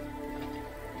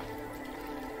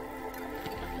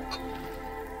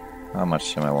 How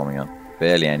much am I warming up?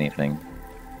 Barely anything.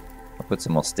 I'll put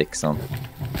some more sticks on.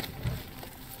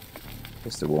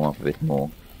 Just to warm up a bit more.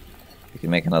 We can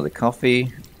make another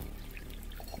coffee.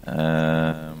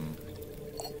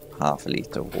 Half a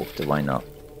liter of water, why not?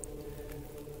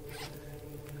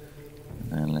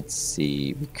 And let's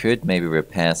see, we could maybe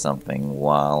repair something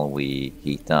while we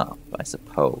heat up, I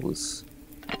suppose.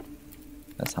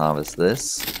 Let's harvest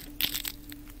this.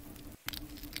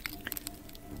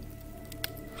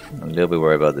 I'm a little bit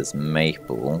worried about this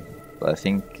maple, but I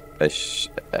think I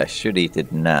should eat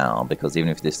it now, because even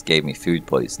if this gave me food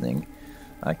poisoning,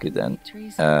 I could then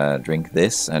drink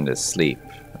this and just sleep,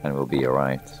 and we'll be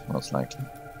alright, most likely.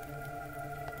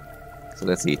 So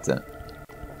let's eat it.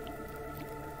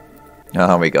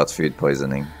 Oh, we got food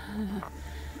poisoning.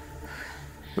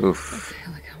 Oof. I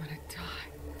feel like I'm gonna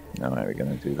die. Alright, we're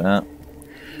gonna do that.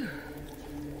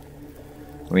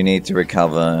 We need to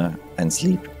recover and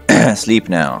sleep. Sleep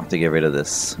now to get rid of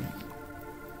this.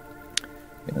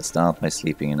 I'm gonna start by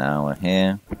sleeping an hour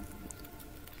here.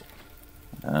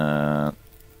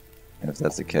 If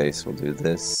that's the case, we'll do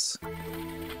this.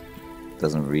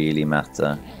 Doesn't really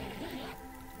matter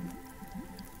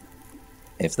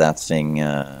if that thing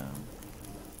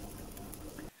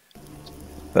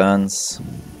burns.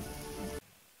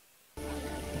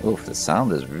 Oof, the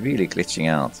sound is really glitching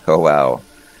out. Oh wow.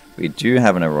 We do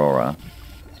have an aurora.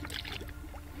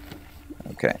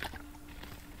 Okay.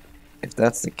 If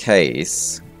that's the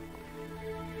case,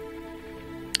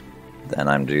 then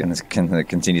I'm going to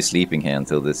continue sleeping here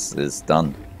until this is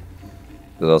done.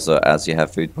 But also, as you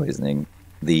have food poisoning,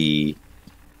 the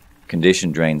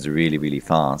condition drains really, really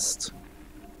fast,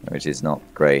 which is not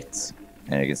great.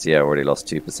 And you can see I already lost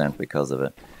 2% because of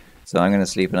it. So I'm going to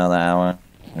sleep another hour.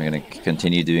 I'm going to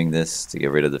continue doing this to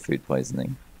get rid of the food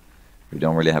poisoning. We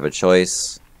don't really have a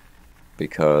choice,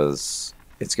 because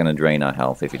it's going to drain our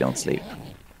health if you don't sleep.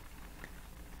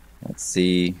 Let's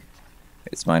see.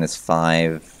 It's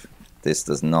 -5. This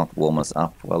does not warm us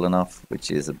up well enough, which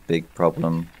is a big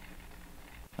problem.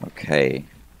 Okay.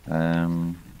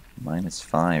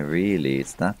 -5, really?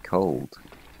 It's that cold?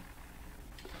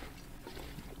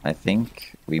 I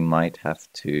think we might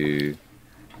have to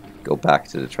go back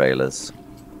to the trailers.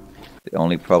 The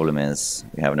only problem is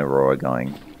we have an aurora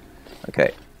going.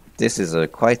 Okay, this is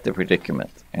quite the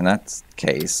predicament. In that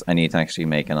case, I need to actually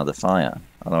make another fire.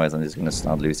 Otherwise, I'm just going to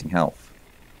start losing health.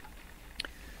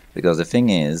 Because the thing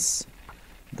is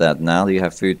that now that you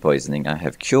have food poisoning, I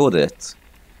have cured it,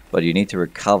 but you need to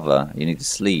recover, you need to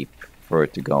sleep for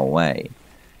it to go away.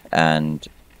 And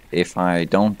if I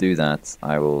don't do that,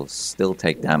 I will still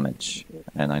take damage,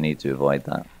 and I need to avoid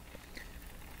that.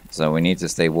 So we need to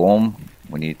stay warm.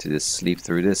 We need to just sleep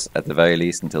through this, at the very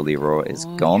least, until the aurora is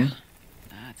gone. Yeah.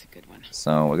 That's a good one.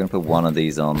 So we're going to put one of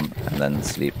these on, and then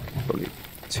sleep probably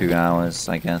 2 hours,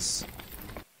 I guess.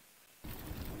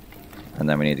 And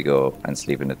then we need to go and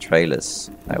sleep in the trailers,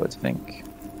 I would think.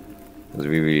 Because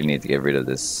we really need to get rid of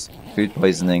this food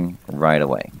poisoning right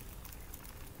away.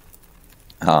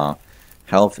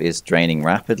 Health is draining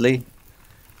rapidly,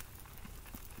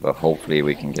 but hopefully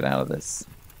we can get out of this.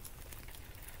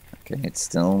 Okay, it's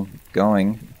still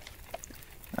going.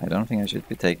 I don't think I should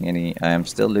be taking any... I am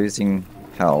still losing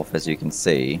health, as you can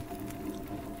see.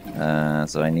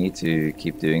 So I need to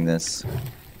keep doing this.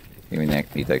 We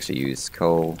need to actually use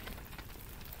coal.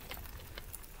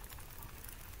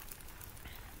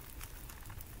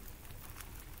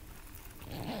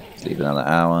 Sleep another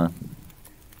hour.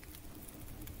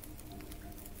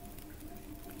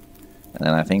 And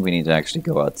then I think we need to actually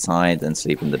go outside and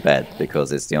sleep in the bed,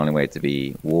 because it's the only way to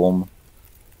be warm.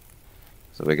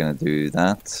 So we're going to do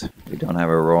that. We don't have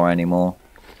a roar anymore.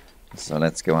 So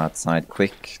let's go outside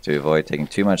quick to avoid taking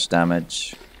too much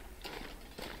damage.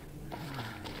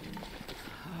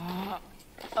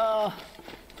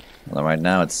 Well, right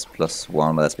now it's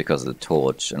 +1, but that's because of the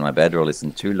torch. And my bedroll is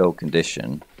in too low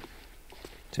condition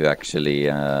to actually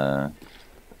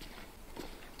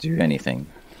do anything.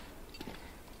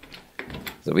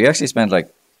 So we actually spent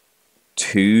like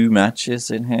 2 matches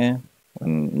in here,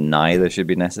 when neither should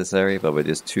be necessary, but we're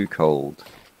just too cold.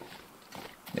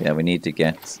 Yeah, we need to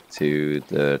get to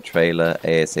the trailer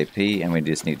ASAP, and we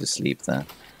just need to sleep there.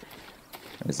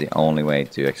 It's the only way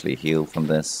to actually heal from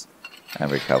this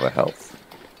and recover health.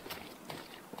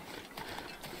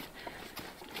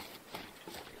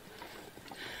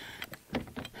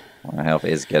 My health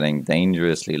is getting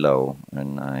dangerously low,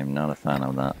 and I'm not a fan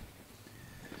of that.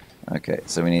 Okay,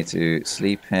 so we need to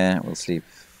sleep here. We'll sleep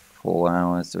 4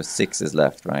 hours. There 6 is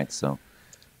left, right? So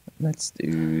let's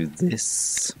do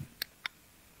this.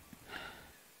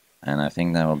 And I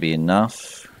think that will be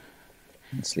enough.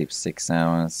 Sleep 6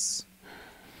 hours.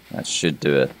 That should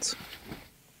do it.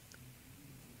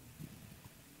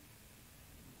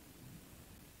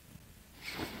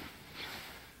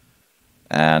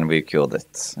 And we cured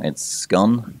it. It's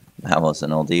gone. That was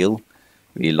an ordeal.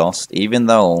 We lost, even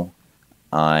though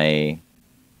I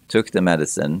took the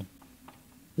medicine,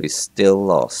 we still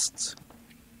lost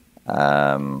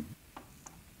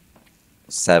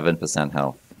 7%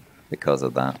 health because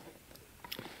of that.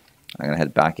 I'm going to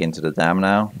head back into the dam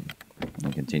now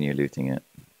and continue looting it.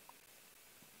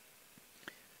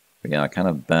 We are kind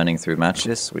of burning through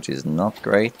matches, which is not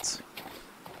great.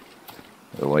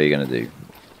 But what are you going to do?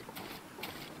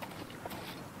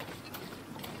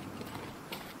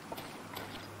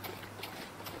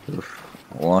 Oof,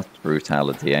 what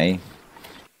brutality, eh?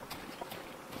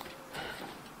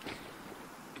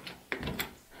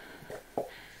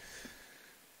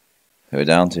 We're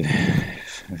down to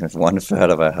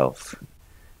 1/3 of our health.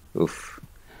 Oof.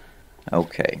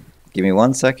 Okay. Give me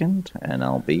 1 second and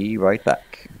I'll be right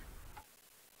back.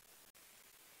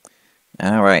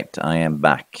 Alright, I am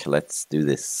back. Let's do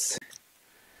this.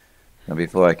 Now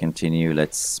before I continue,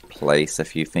 let's place a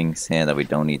few things here that we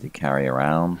don't need to carry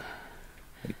around.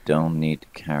 We don't need to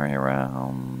carry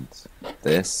around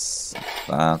this,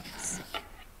 that,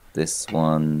 this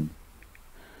one.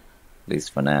 At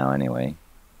least for now, anyway.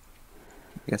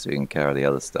 I guess we can carry the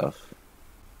other stuff.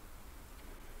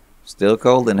 Still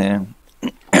cold in here.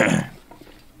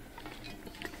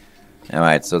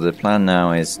 Alright, so the plan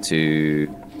now is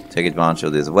to take advantage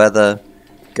of this weather,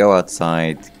 go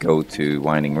outside, go to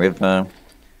Winding River,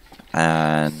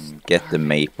 and get the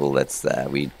maple that's there.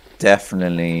 We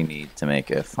definitely need to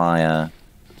make a fire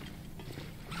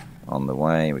on the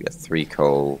way. We got 3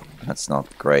 coal. That's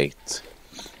not great.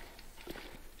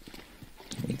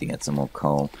 Need to get some more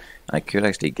coal. I could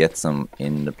actually get some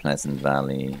in the Pleasant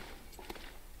Valley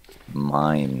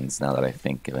mines now that I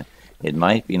think of it. It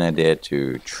might be an idea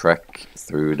to trek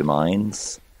through the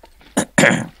mines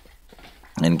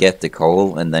and get the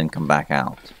coal and then come back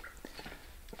out.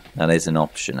 That is an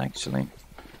option actually.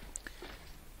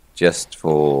 Just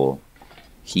for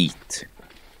heat.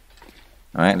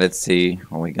 Alright, let's see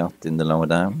what we got in the lower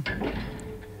dam.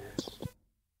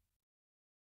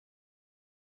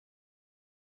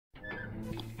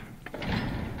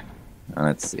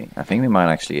 Let's see. I think we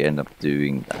might actually end up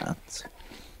doing that.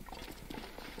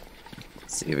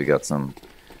 Let's see if we got some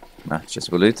matches.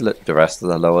 We'll do the rest of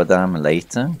the lower dam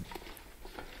later.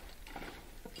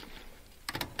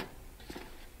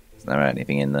 Is there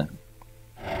anything in there?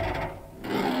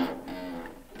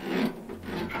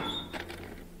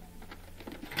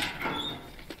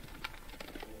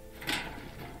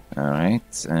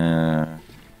 Alright.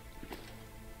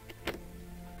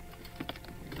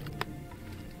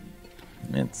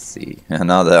 Let's see.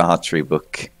 Another archery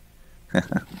book.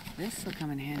 This will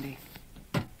come in handy.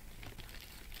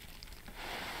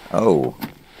 Oh,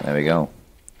 there we go.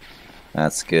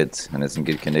 That's good, and it's in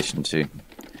good condition too.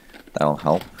 That'll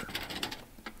help.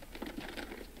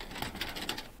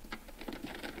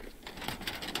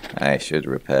 I should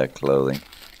repair clothing.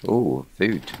 Ooh,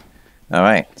 food.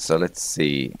 Alright, so let's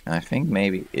see. I think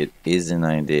maybe it is an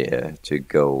idea to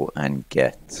go and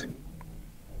get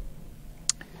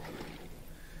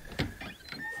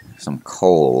some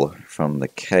coal from the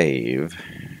cave.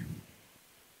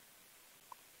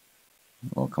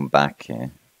 We'll come back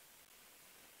here.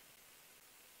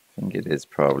 I think it is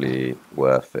probably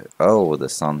worth it. Oh, the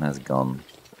sun has gone.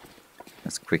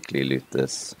 Let's quickly loot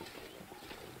this.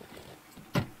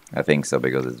 I think so,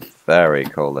 because it's very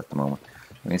cold at the moment.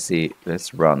 Let me see.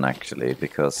 Let's run, actually,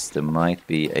 because there might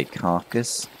be a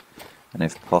carcass. And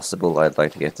if possible, I'd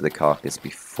like to get to the carcass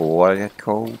before I get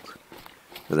cold.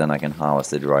 But then I can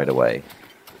harvest it right away.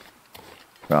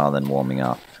 Rather than warming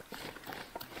up.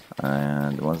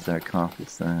 And was there a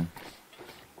carcass there?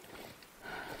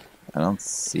 I don't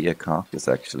see a carcass,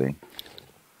 actually.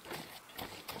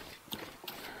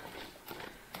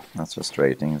 That's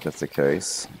frustrating if that's the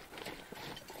case.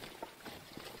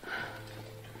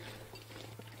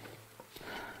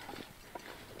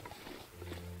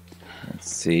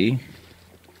 Let's see.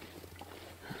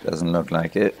 Doesn't look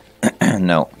like it.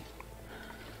 No.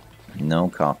 No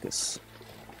carcass.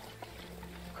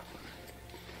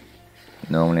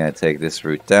 Normally I take this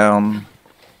route down.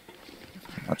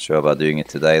 Not sure about doing it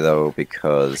today though,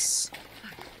 because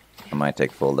I might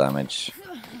take full damage.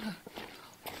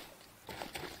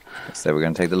 So we're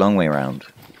going to take the long way around.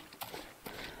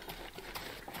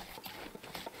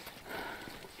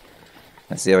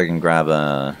 Let's see if I can grab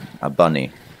a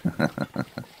bunny.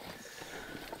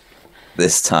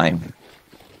 This time.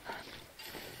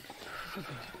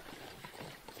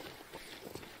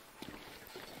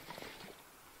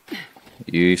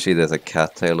 Usually there's a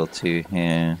cattail or two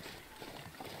here.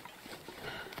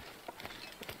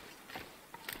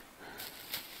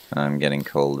 I'm getting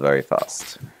cold very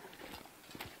fast.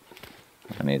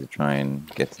 I need to try and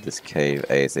get to this cave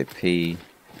ASAP.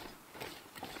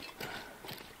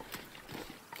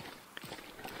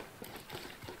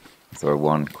 Throw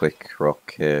one quick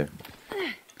rock here.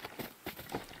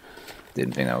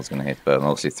 Didn't think that was going to hit, but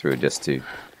mostly threw it just to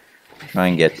try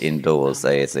and get indoors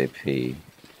ASAP.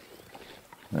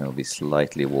 It'll be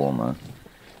slightly warmer.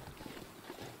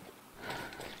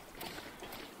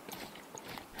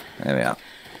 There we are.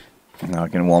 Now I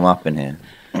can warm up in here.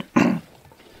 And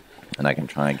I can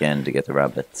try again to get the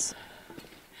rabbits.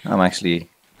 I'm actually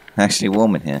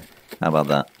warm in here. How about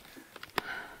that?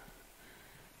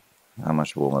 How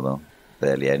much warmer though?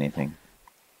 Barely anything.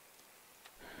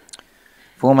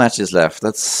 4 matches left.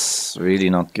 That's really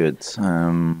not good.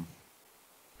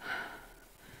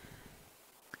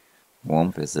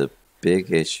 Warmth is a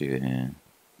big issue here.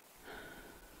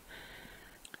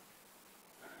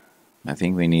 I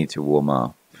think we need to warm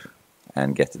up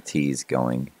and get the teas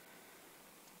going.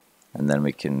 And then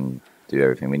we can do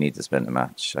everything. We need to spend a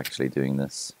match actually doing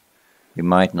this. We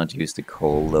might not use the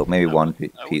coal though. Maybe one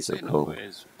piece of coal. NOGOA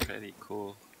is pretty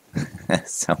cool.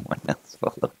 Someone else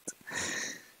followed.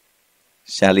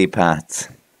 Shelly Pat,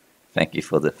 thank you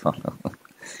for the follow.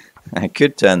 I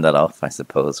could turn that off, I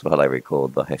suppose, while I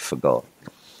record, but I forgot.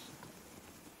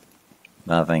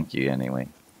 Well, thank you anyway.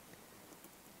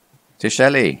 To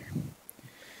Shelly.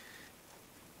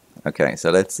 Okay, so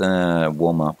let's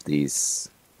warm up these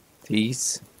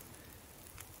teas.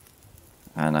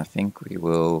 And I think we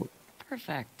will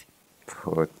Perfect.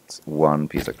 put 1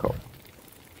 piece of coal.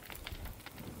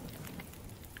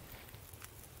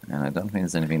 And I don't think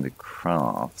there's anything to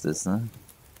craft, is there?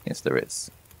 Yes, there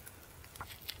is.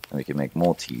 And we can make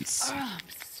more teas. Oh, I'm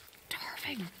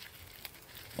starving.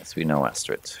 Yes, we know,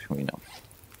 Astrid. We know.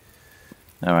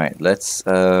 Alright, let's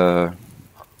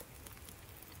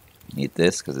need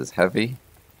this because it's heavy.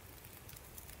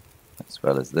 As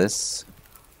well as this.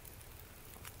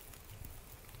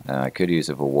 I could use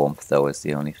it for warmth though, is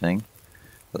the only thing.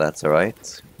 But that's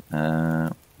alright.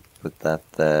 Put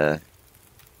that there.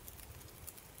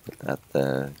 Put that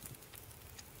there.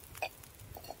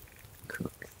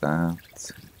 Cook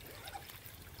that.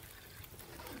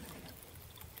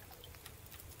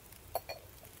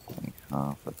 Make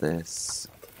half of this.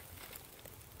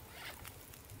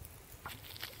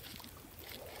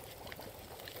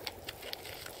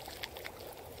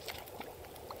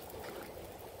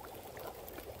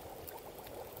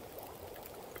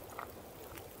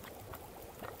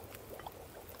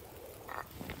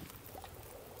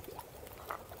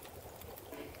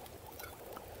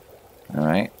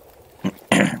 Alright.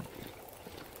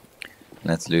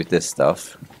 Let's loot this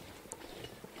stuff.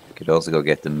 Could also go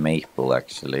get the maple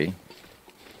actually.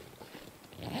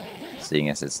 Seeing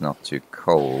as it's not too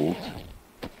cold.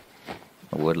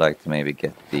 I would like to maybe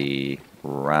get the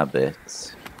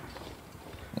rabbit.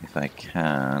 If I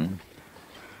can.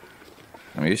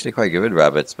 I'm usually quite good with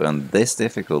rabbits, but on this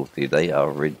difficulty they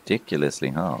are ridiculously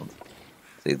hard.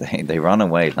 See, they run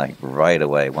away like right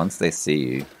away. Once they see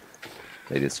you,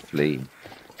 they just flee.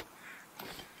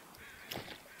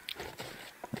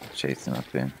 Chase them up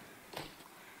here.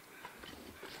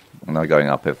 I'm not going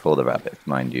up here for the rabbit,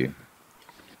 mind you.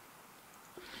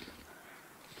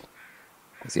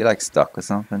 Is he like stuck or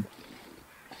something?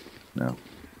 No.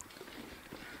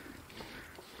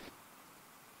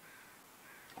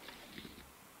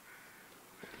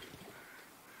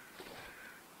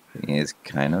 He is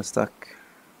kind of stuck.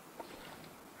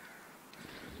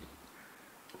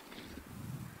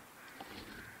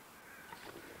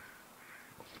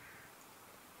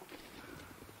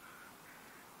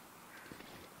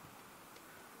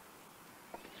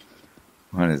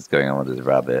 What is going on with this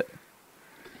rabbit?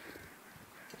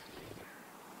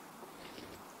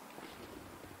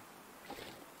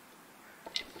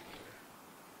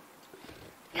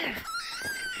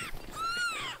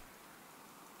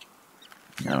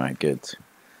 Alright, good.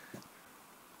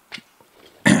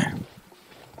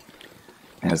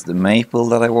 There's the maple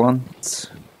that I want.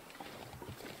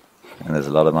 And there's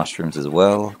a lot of mushrooms as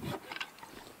well.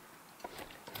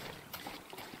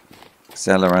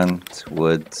 Accelerant,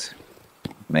 wood,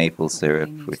 maple syrup,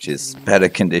 which is better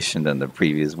conditioned than the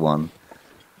previous one.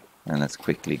 And let's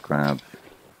quickly grab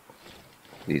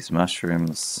these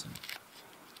mushrooms.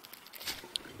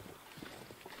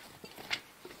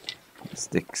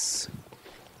 Sticks.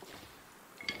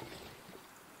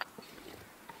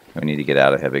 We need to get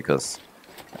out of here because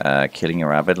killing a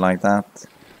rabbit like that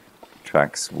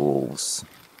attracts wolves.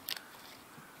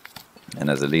 And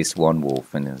there's at least one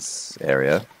wolf in this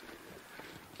area.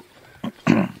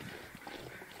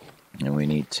 And we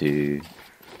need to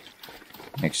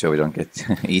make sure we don't get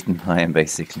eaten by him,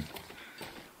 basically.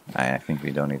 I think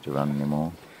we don't need to run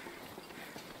anymore.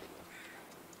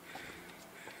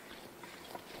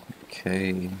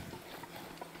 Okay.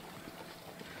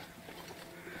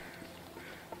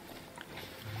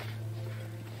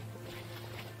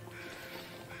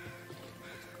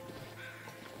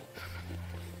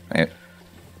 Wait.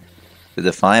 Did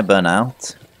the fire burn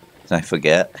out? Did I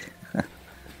forget?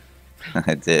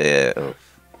 I did. Oh.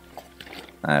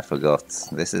 I forgot.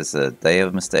 This is a day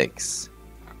of mistakes.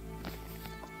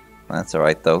 That's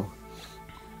alright though.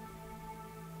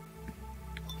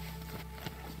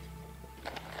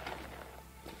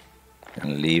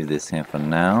 Gonna leave this here for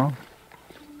now.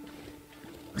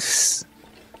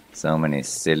 So many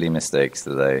silly mistakes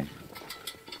today.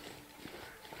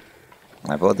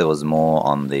 I thought there was more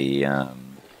on the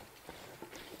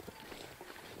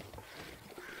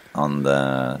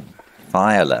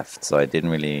fire left, so I didn't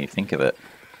really think of it.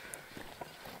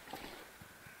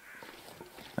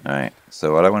 Alright,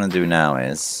 so what I want to do now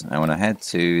is I want to head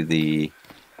to the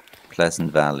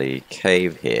Pleasant Valley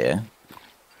cave here.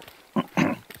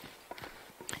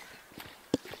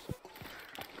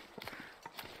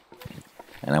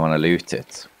 And I want to loot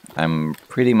it. I'm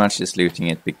pretty much just looting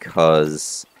it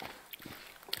because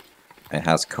it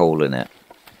has coal in it.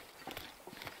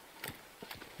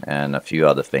 And a few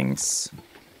other things.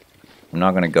 I'm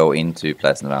not going to go into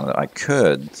Pleasant Valley. I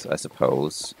could, I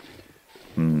suppose.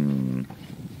 An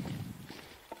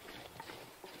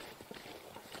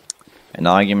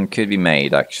argument could be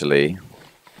made, actually.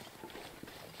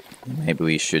 Maybe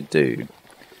we should do.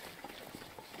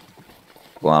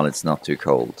 While it's not too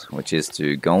cold. Which is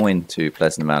to go into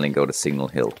Pleasant Valley and go to Signal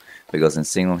Hill. Because in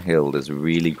Signal Hill there's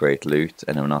really great loot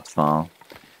and I'm not far.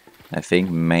 I think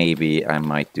maybe I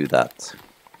might do that.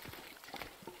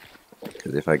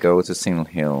 Because if I go to Signal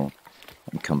Hill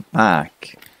and come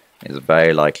back, it's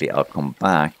very likely I'll come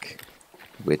back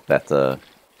with better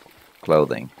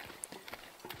clothing.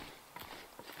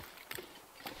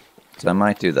 So I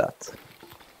might do that.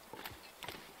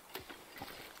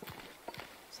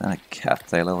 Is that a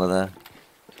cattail over there?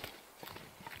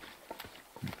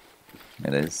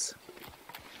 It is.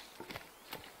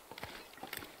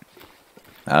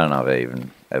 I don't know if I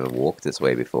even ever walked this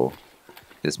way before.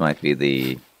 This might be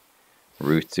the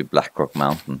route to Blackrock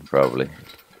Mountain, probably.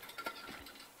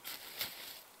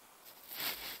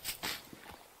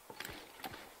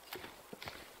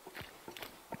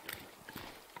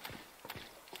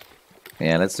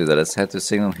 Yeah, let's do that. Let's head to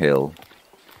Signal Hill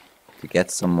to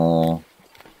get some more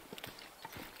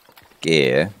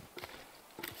gear.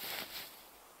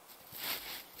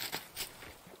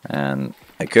 And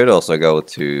I could also go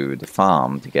to the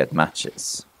farm to get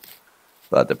matches.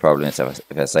 But the problem is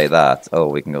if I say that, oh,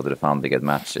 we can go to the farm to get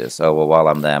matches. Oh, well, while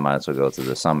I'm there, I might as well go to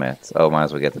the summit. Oh, might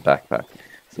as well get the backpack.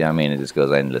 See what I mean? It just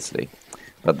goes endlessly.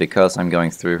 But because I'm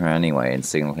going through here anyway, and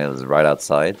Signal Hill is right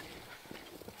outside,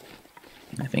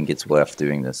 I think it's worth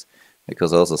doing this.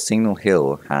 Because also Signal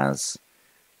Hill has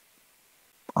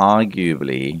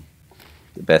arguably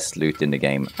the best loot in the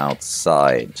game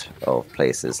outside of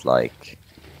places like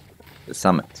the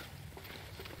summit.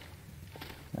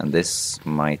 And this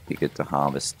might be good to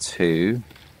harvest too.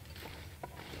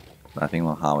 But I think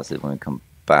we'll harvest it when we come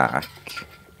back.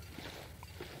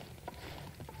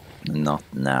 Not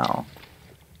now.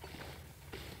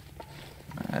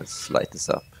 Let's light this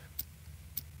up.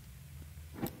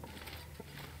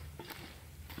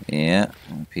 Yeah,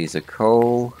 a piece of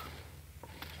coal.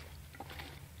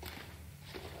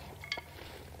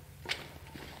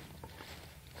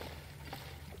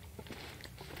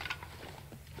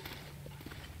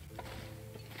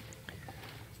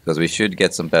 Because we should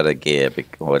get some better gear,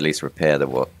 or at least repair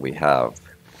what we have.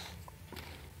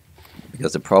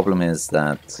 Because the problem is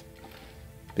that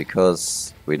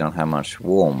because we don't have much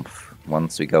warmth,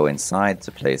 once we go inside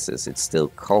to places, it's still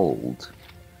cold,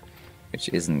 which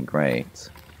isn't great.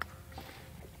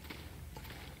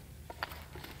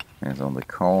 There's all the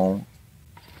coal.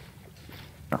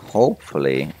 Now,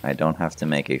 hopefully, I don't have to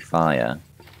make a fire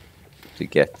to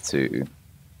get to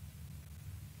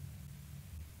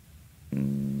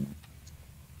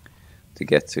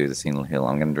the Signal Hill.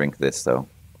 I'm gonna drink this though,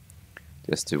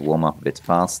 just to warm up a bit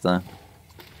faster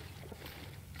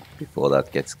before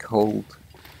that gets cold.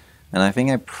 And I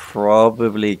think I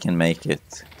probably can make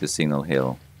it to Signal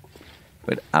Hill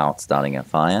without starting a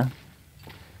fire,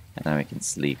 and then we can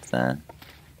sleep there.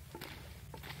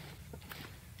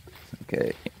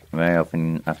 Okay, very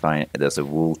often I find there's a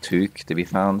wool toque to be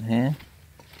found here,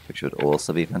 which would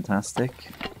also be fantastic.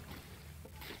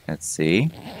 Let's see.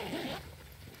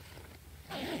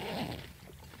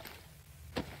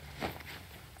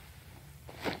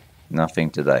 Nothing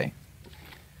today.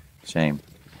 Shame.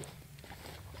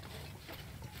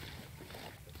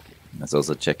 Let's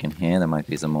also check in here. There might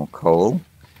be some more coal.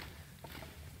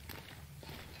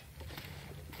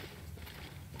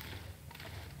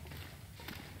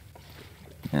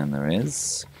 And there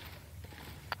is.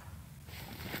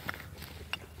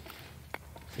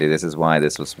 See, this is why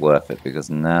this was worth it, because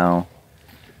now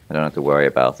I don't have to worry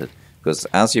about it. Because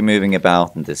as you're moving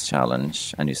about in this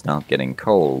challenge and you start getting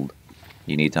cold,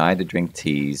 you need to either drink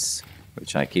teas,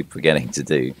 which I keep forgetting to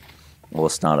do, or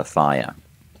start a fire.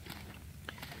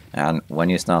 And when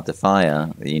you start the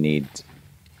fire, you need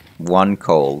 1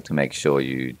 coal to make sure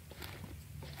you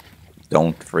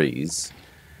don't freeze,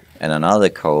 and another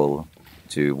coal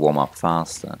to warm up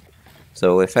faster.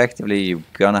 So effectively, you're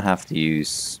gonna have to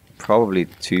use probably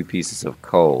 2 pieces of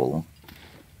coal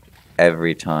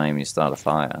every time you start a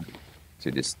fire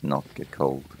to just not get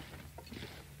cold.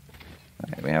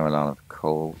 Right, we have a lot of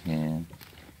coal here.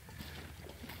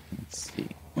 Let's see.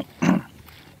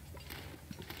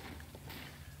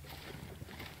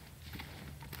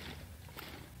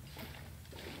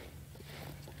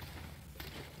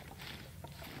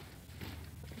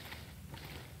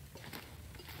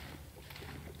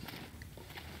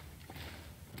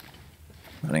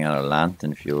 Running out of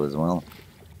lantern fuel as well.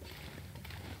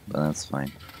 But that's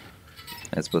fine.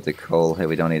 Let's put the coal here.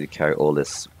 We don't need to carry all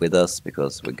this with us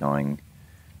because we're going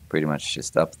pretty much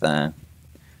just up there.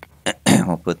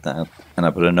 I'll put that. And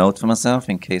I put a note for myself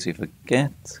in case we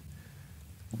forget.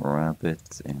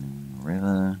 Rabbit in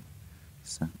river.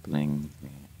 Sapling.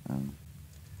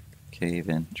 Cave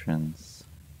entrance.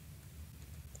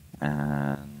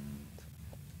 And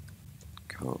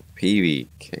PV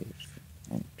cave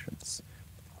entrance.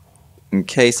 In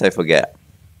case I forget.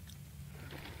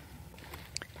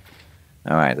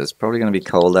 Alright, it's probably going to be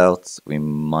cold out. We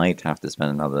might have to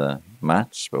spend another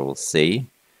match, but we'll see.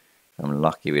 If I'm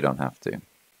lucky we don't have to.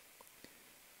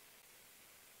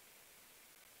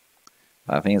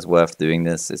 I think it's worth doing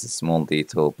this. It's a small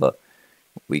detour, but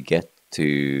we get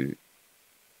to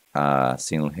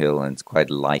Signal Hill and it's quite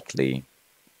likely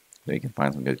that we can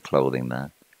find some good clothing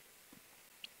there.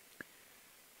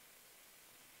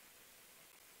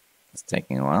 It's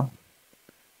taking a while.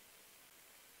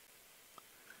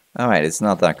 Alright, it's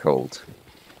not that cold.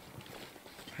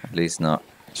 At least not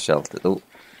sheltered. Oh,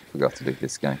 forgot to do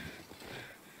this guy.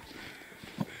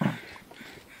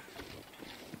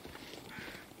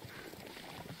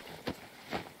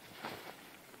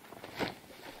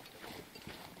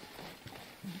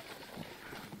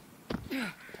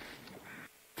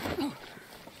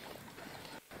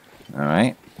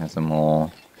 Alright, have some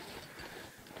more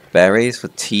berries for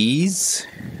teas.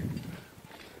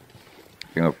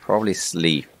 We'll probably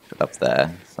sleep up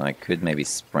there, so I could maybe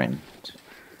sprint.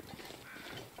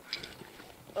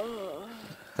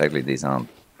 Technically these aren't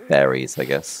berries, I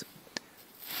guess.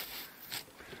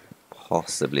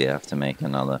 Possibly have to make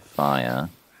another fire,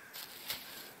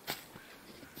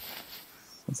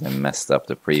 since I messed up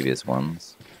the previous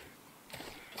ones.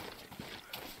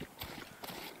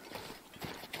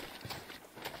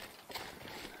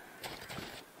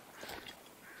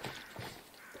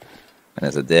 And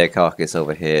there's a deer carcass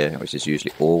over here, which is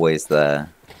usually always there.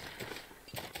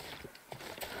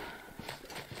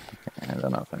 I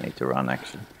don't know if I need to run,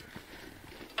 actually.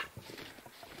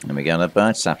 And we got a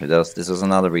birch sapling. This was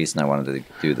another reason I wanted to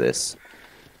do this.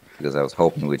 Because I was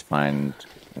hoping we'd find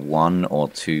 1 or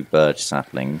 2 birch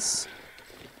saplings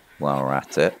while we're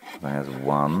at it. There's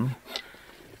 1.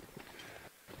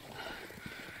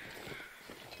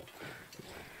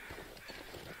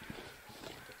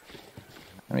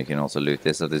 And we can also loot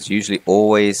this. So there's usually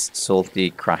always salty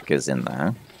crackers in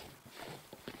there.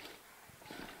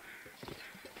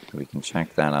 We can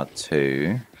check that out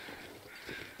too.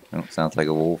 Oh, sounds like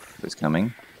a wolf is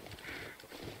coming.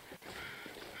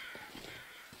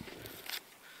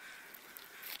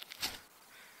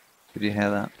 Did you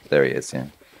hear that? There he is, yeah.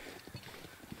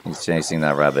 He's chasing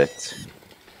that rabbit.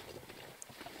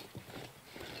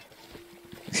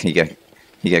 He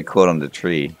got caught on the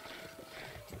tree.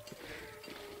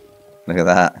 Look at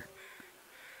that.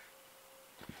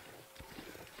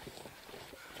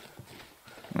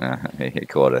 He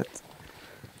caught it.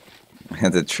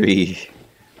 And the tree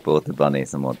bought the bunny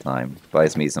some more time.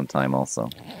 Buys me some time also.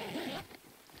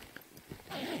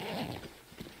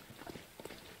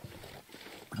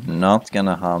 I'm not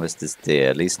gonna harvest this deer,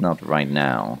 at least not right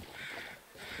now.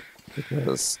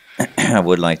 Because I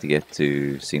would like to get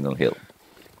to Signal Hill.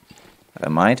 I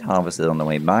might harvest it on the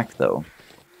way back though.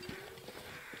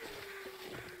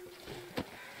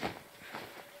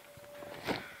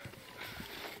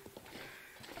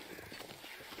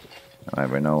 Alright,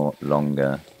 we're no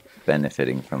longer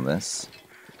benefiting from this.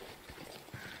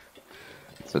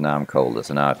 So now I'm colder,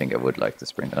 so now I think I would like to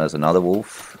sprint. There's another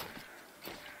wolf.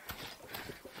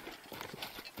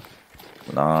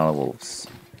 A lot of wolves.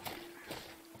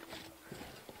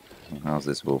 How's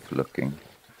this wolf looking?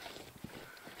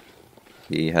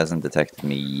 He hasn't detected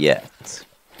me yet.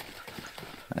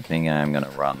 I think I'm gonna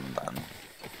run then.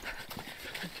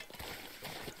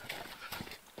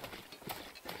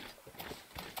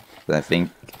 I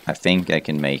think I think I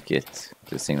can make it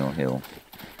to Signal Hill.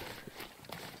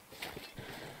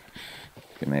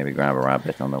 Can maybe grab a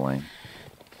rabbit on the way.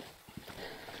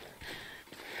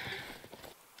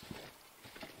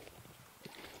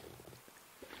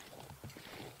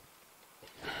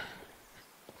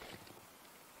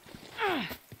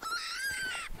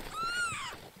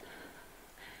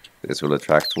 This will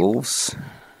attract wolves,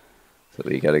 so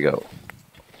we gotta go.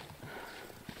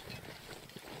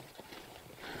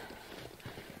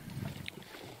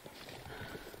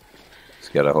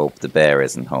 Just gotta hope the bear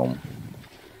isn't home.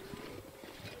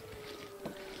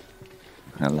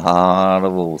 A lot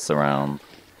of wolves around,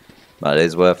 but it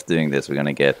is worth doing this. We're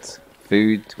gonna get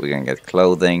food, we're gonna get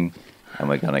clothing, and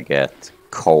we're gonna get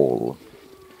coal.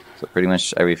 So pretty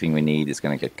much everything we need is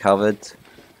gonna get covered.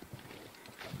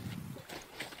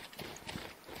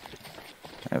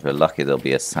 If we're lucky, there'll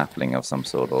be a sapling of some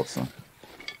sort also.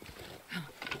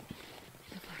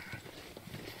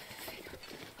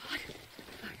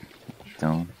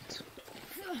 Don't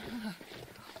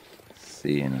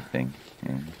see anything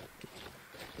here.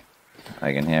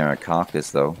 I can hear a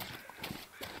carcass though.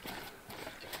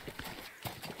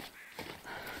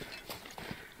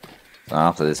 So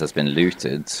after this has been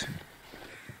looted,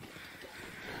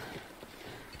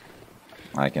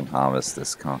 I can harvest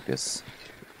this carcass.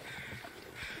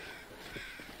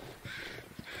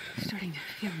 Starting to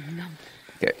feel numb.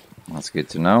 Okay, that's good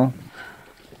to know.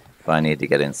 But I need to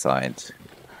get inside.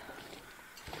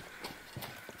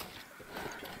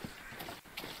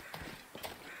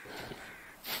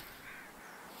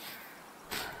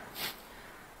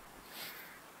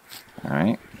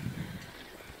 Alright.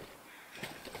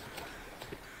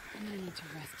 I'm gonna need to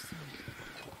rest soon.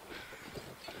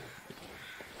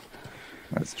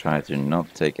 Let's try to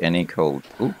not take any cold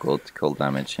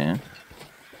damage here.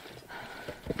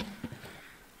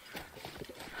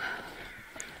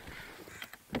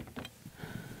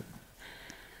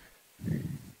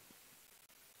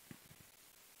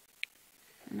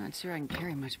 I'm not sure I can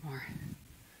carry much more.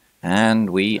 And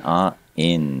we are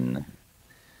in.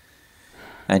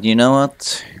 And you know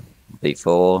what?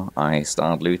 Before I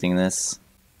start looting this,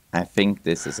 I think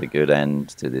this is a good end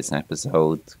to this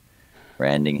episode. We're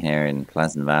ending here in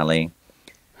Pleasant Valley.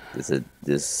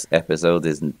 This episode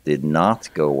did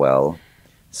not go well.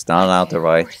 Started out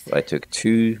alright. I took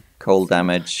 2 cold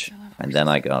damage, and then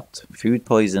I got food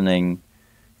poisoning,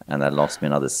 and that lost me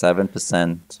another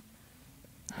 7%.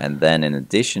 And then in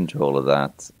addition to all of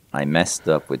that, I messed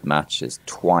up with matches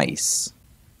twice.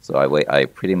 So I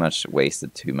pretty much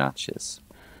wasted 2 matches.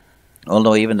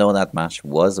 Although even though that match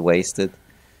was wasted,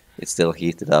 it still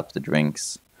heated up the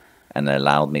drinks and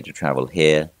allowed me to travel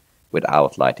here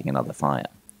without lighting another fire.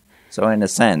 So in a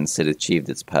sense, it achieved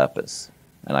its purpose.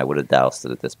 And I would have doused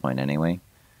it at this point anyway.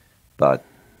 But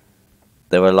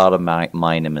there were a lot of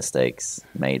minor mistakes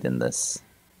made in this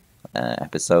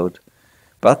episode.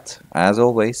 But, as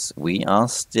always, we are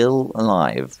still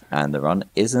alive, and the run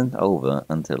isn't over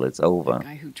until it's over. The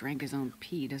guy who drank his own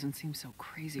pee doesn't seem so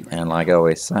crazy right And now. like I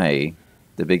always say,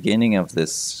 the beginning of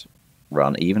this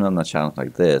run, even on a challenge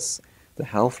like this, the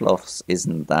health loss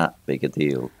isn't that big a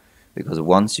deal. Because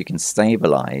once you can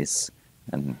stabilize,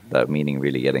 and that meaning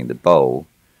really getting the bow,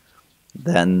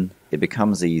 then it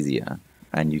becomes easier.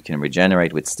 And you can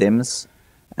regenerate with stims,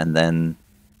 and then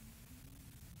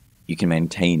you can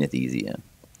maintain it easier.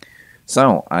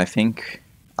 So, I think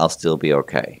I'll still be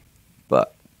okay,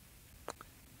 but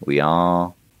we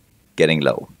are getting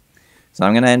low. So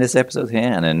I'm going to end this episode here,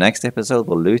 and in the next episode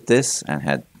we'll loot this and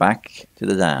head back to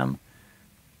the dam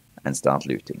and start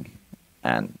looting.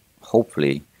 And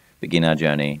hopefully begin our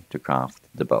journey to craft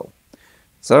the bow.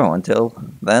 So, until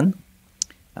then,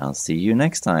 I'll see you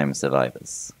next time,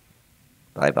 survivors.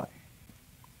 Bye-bye.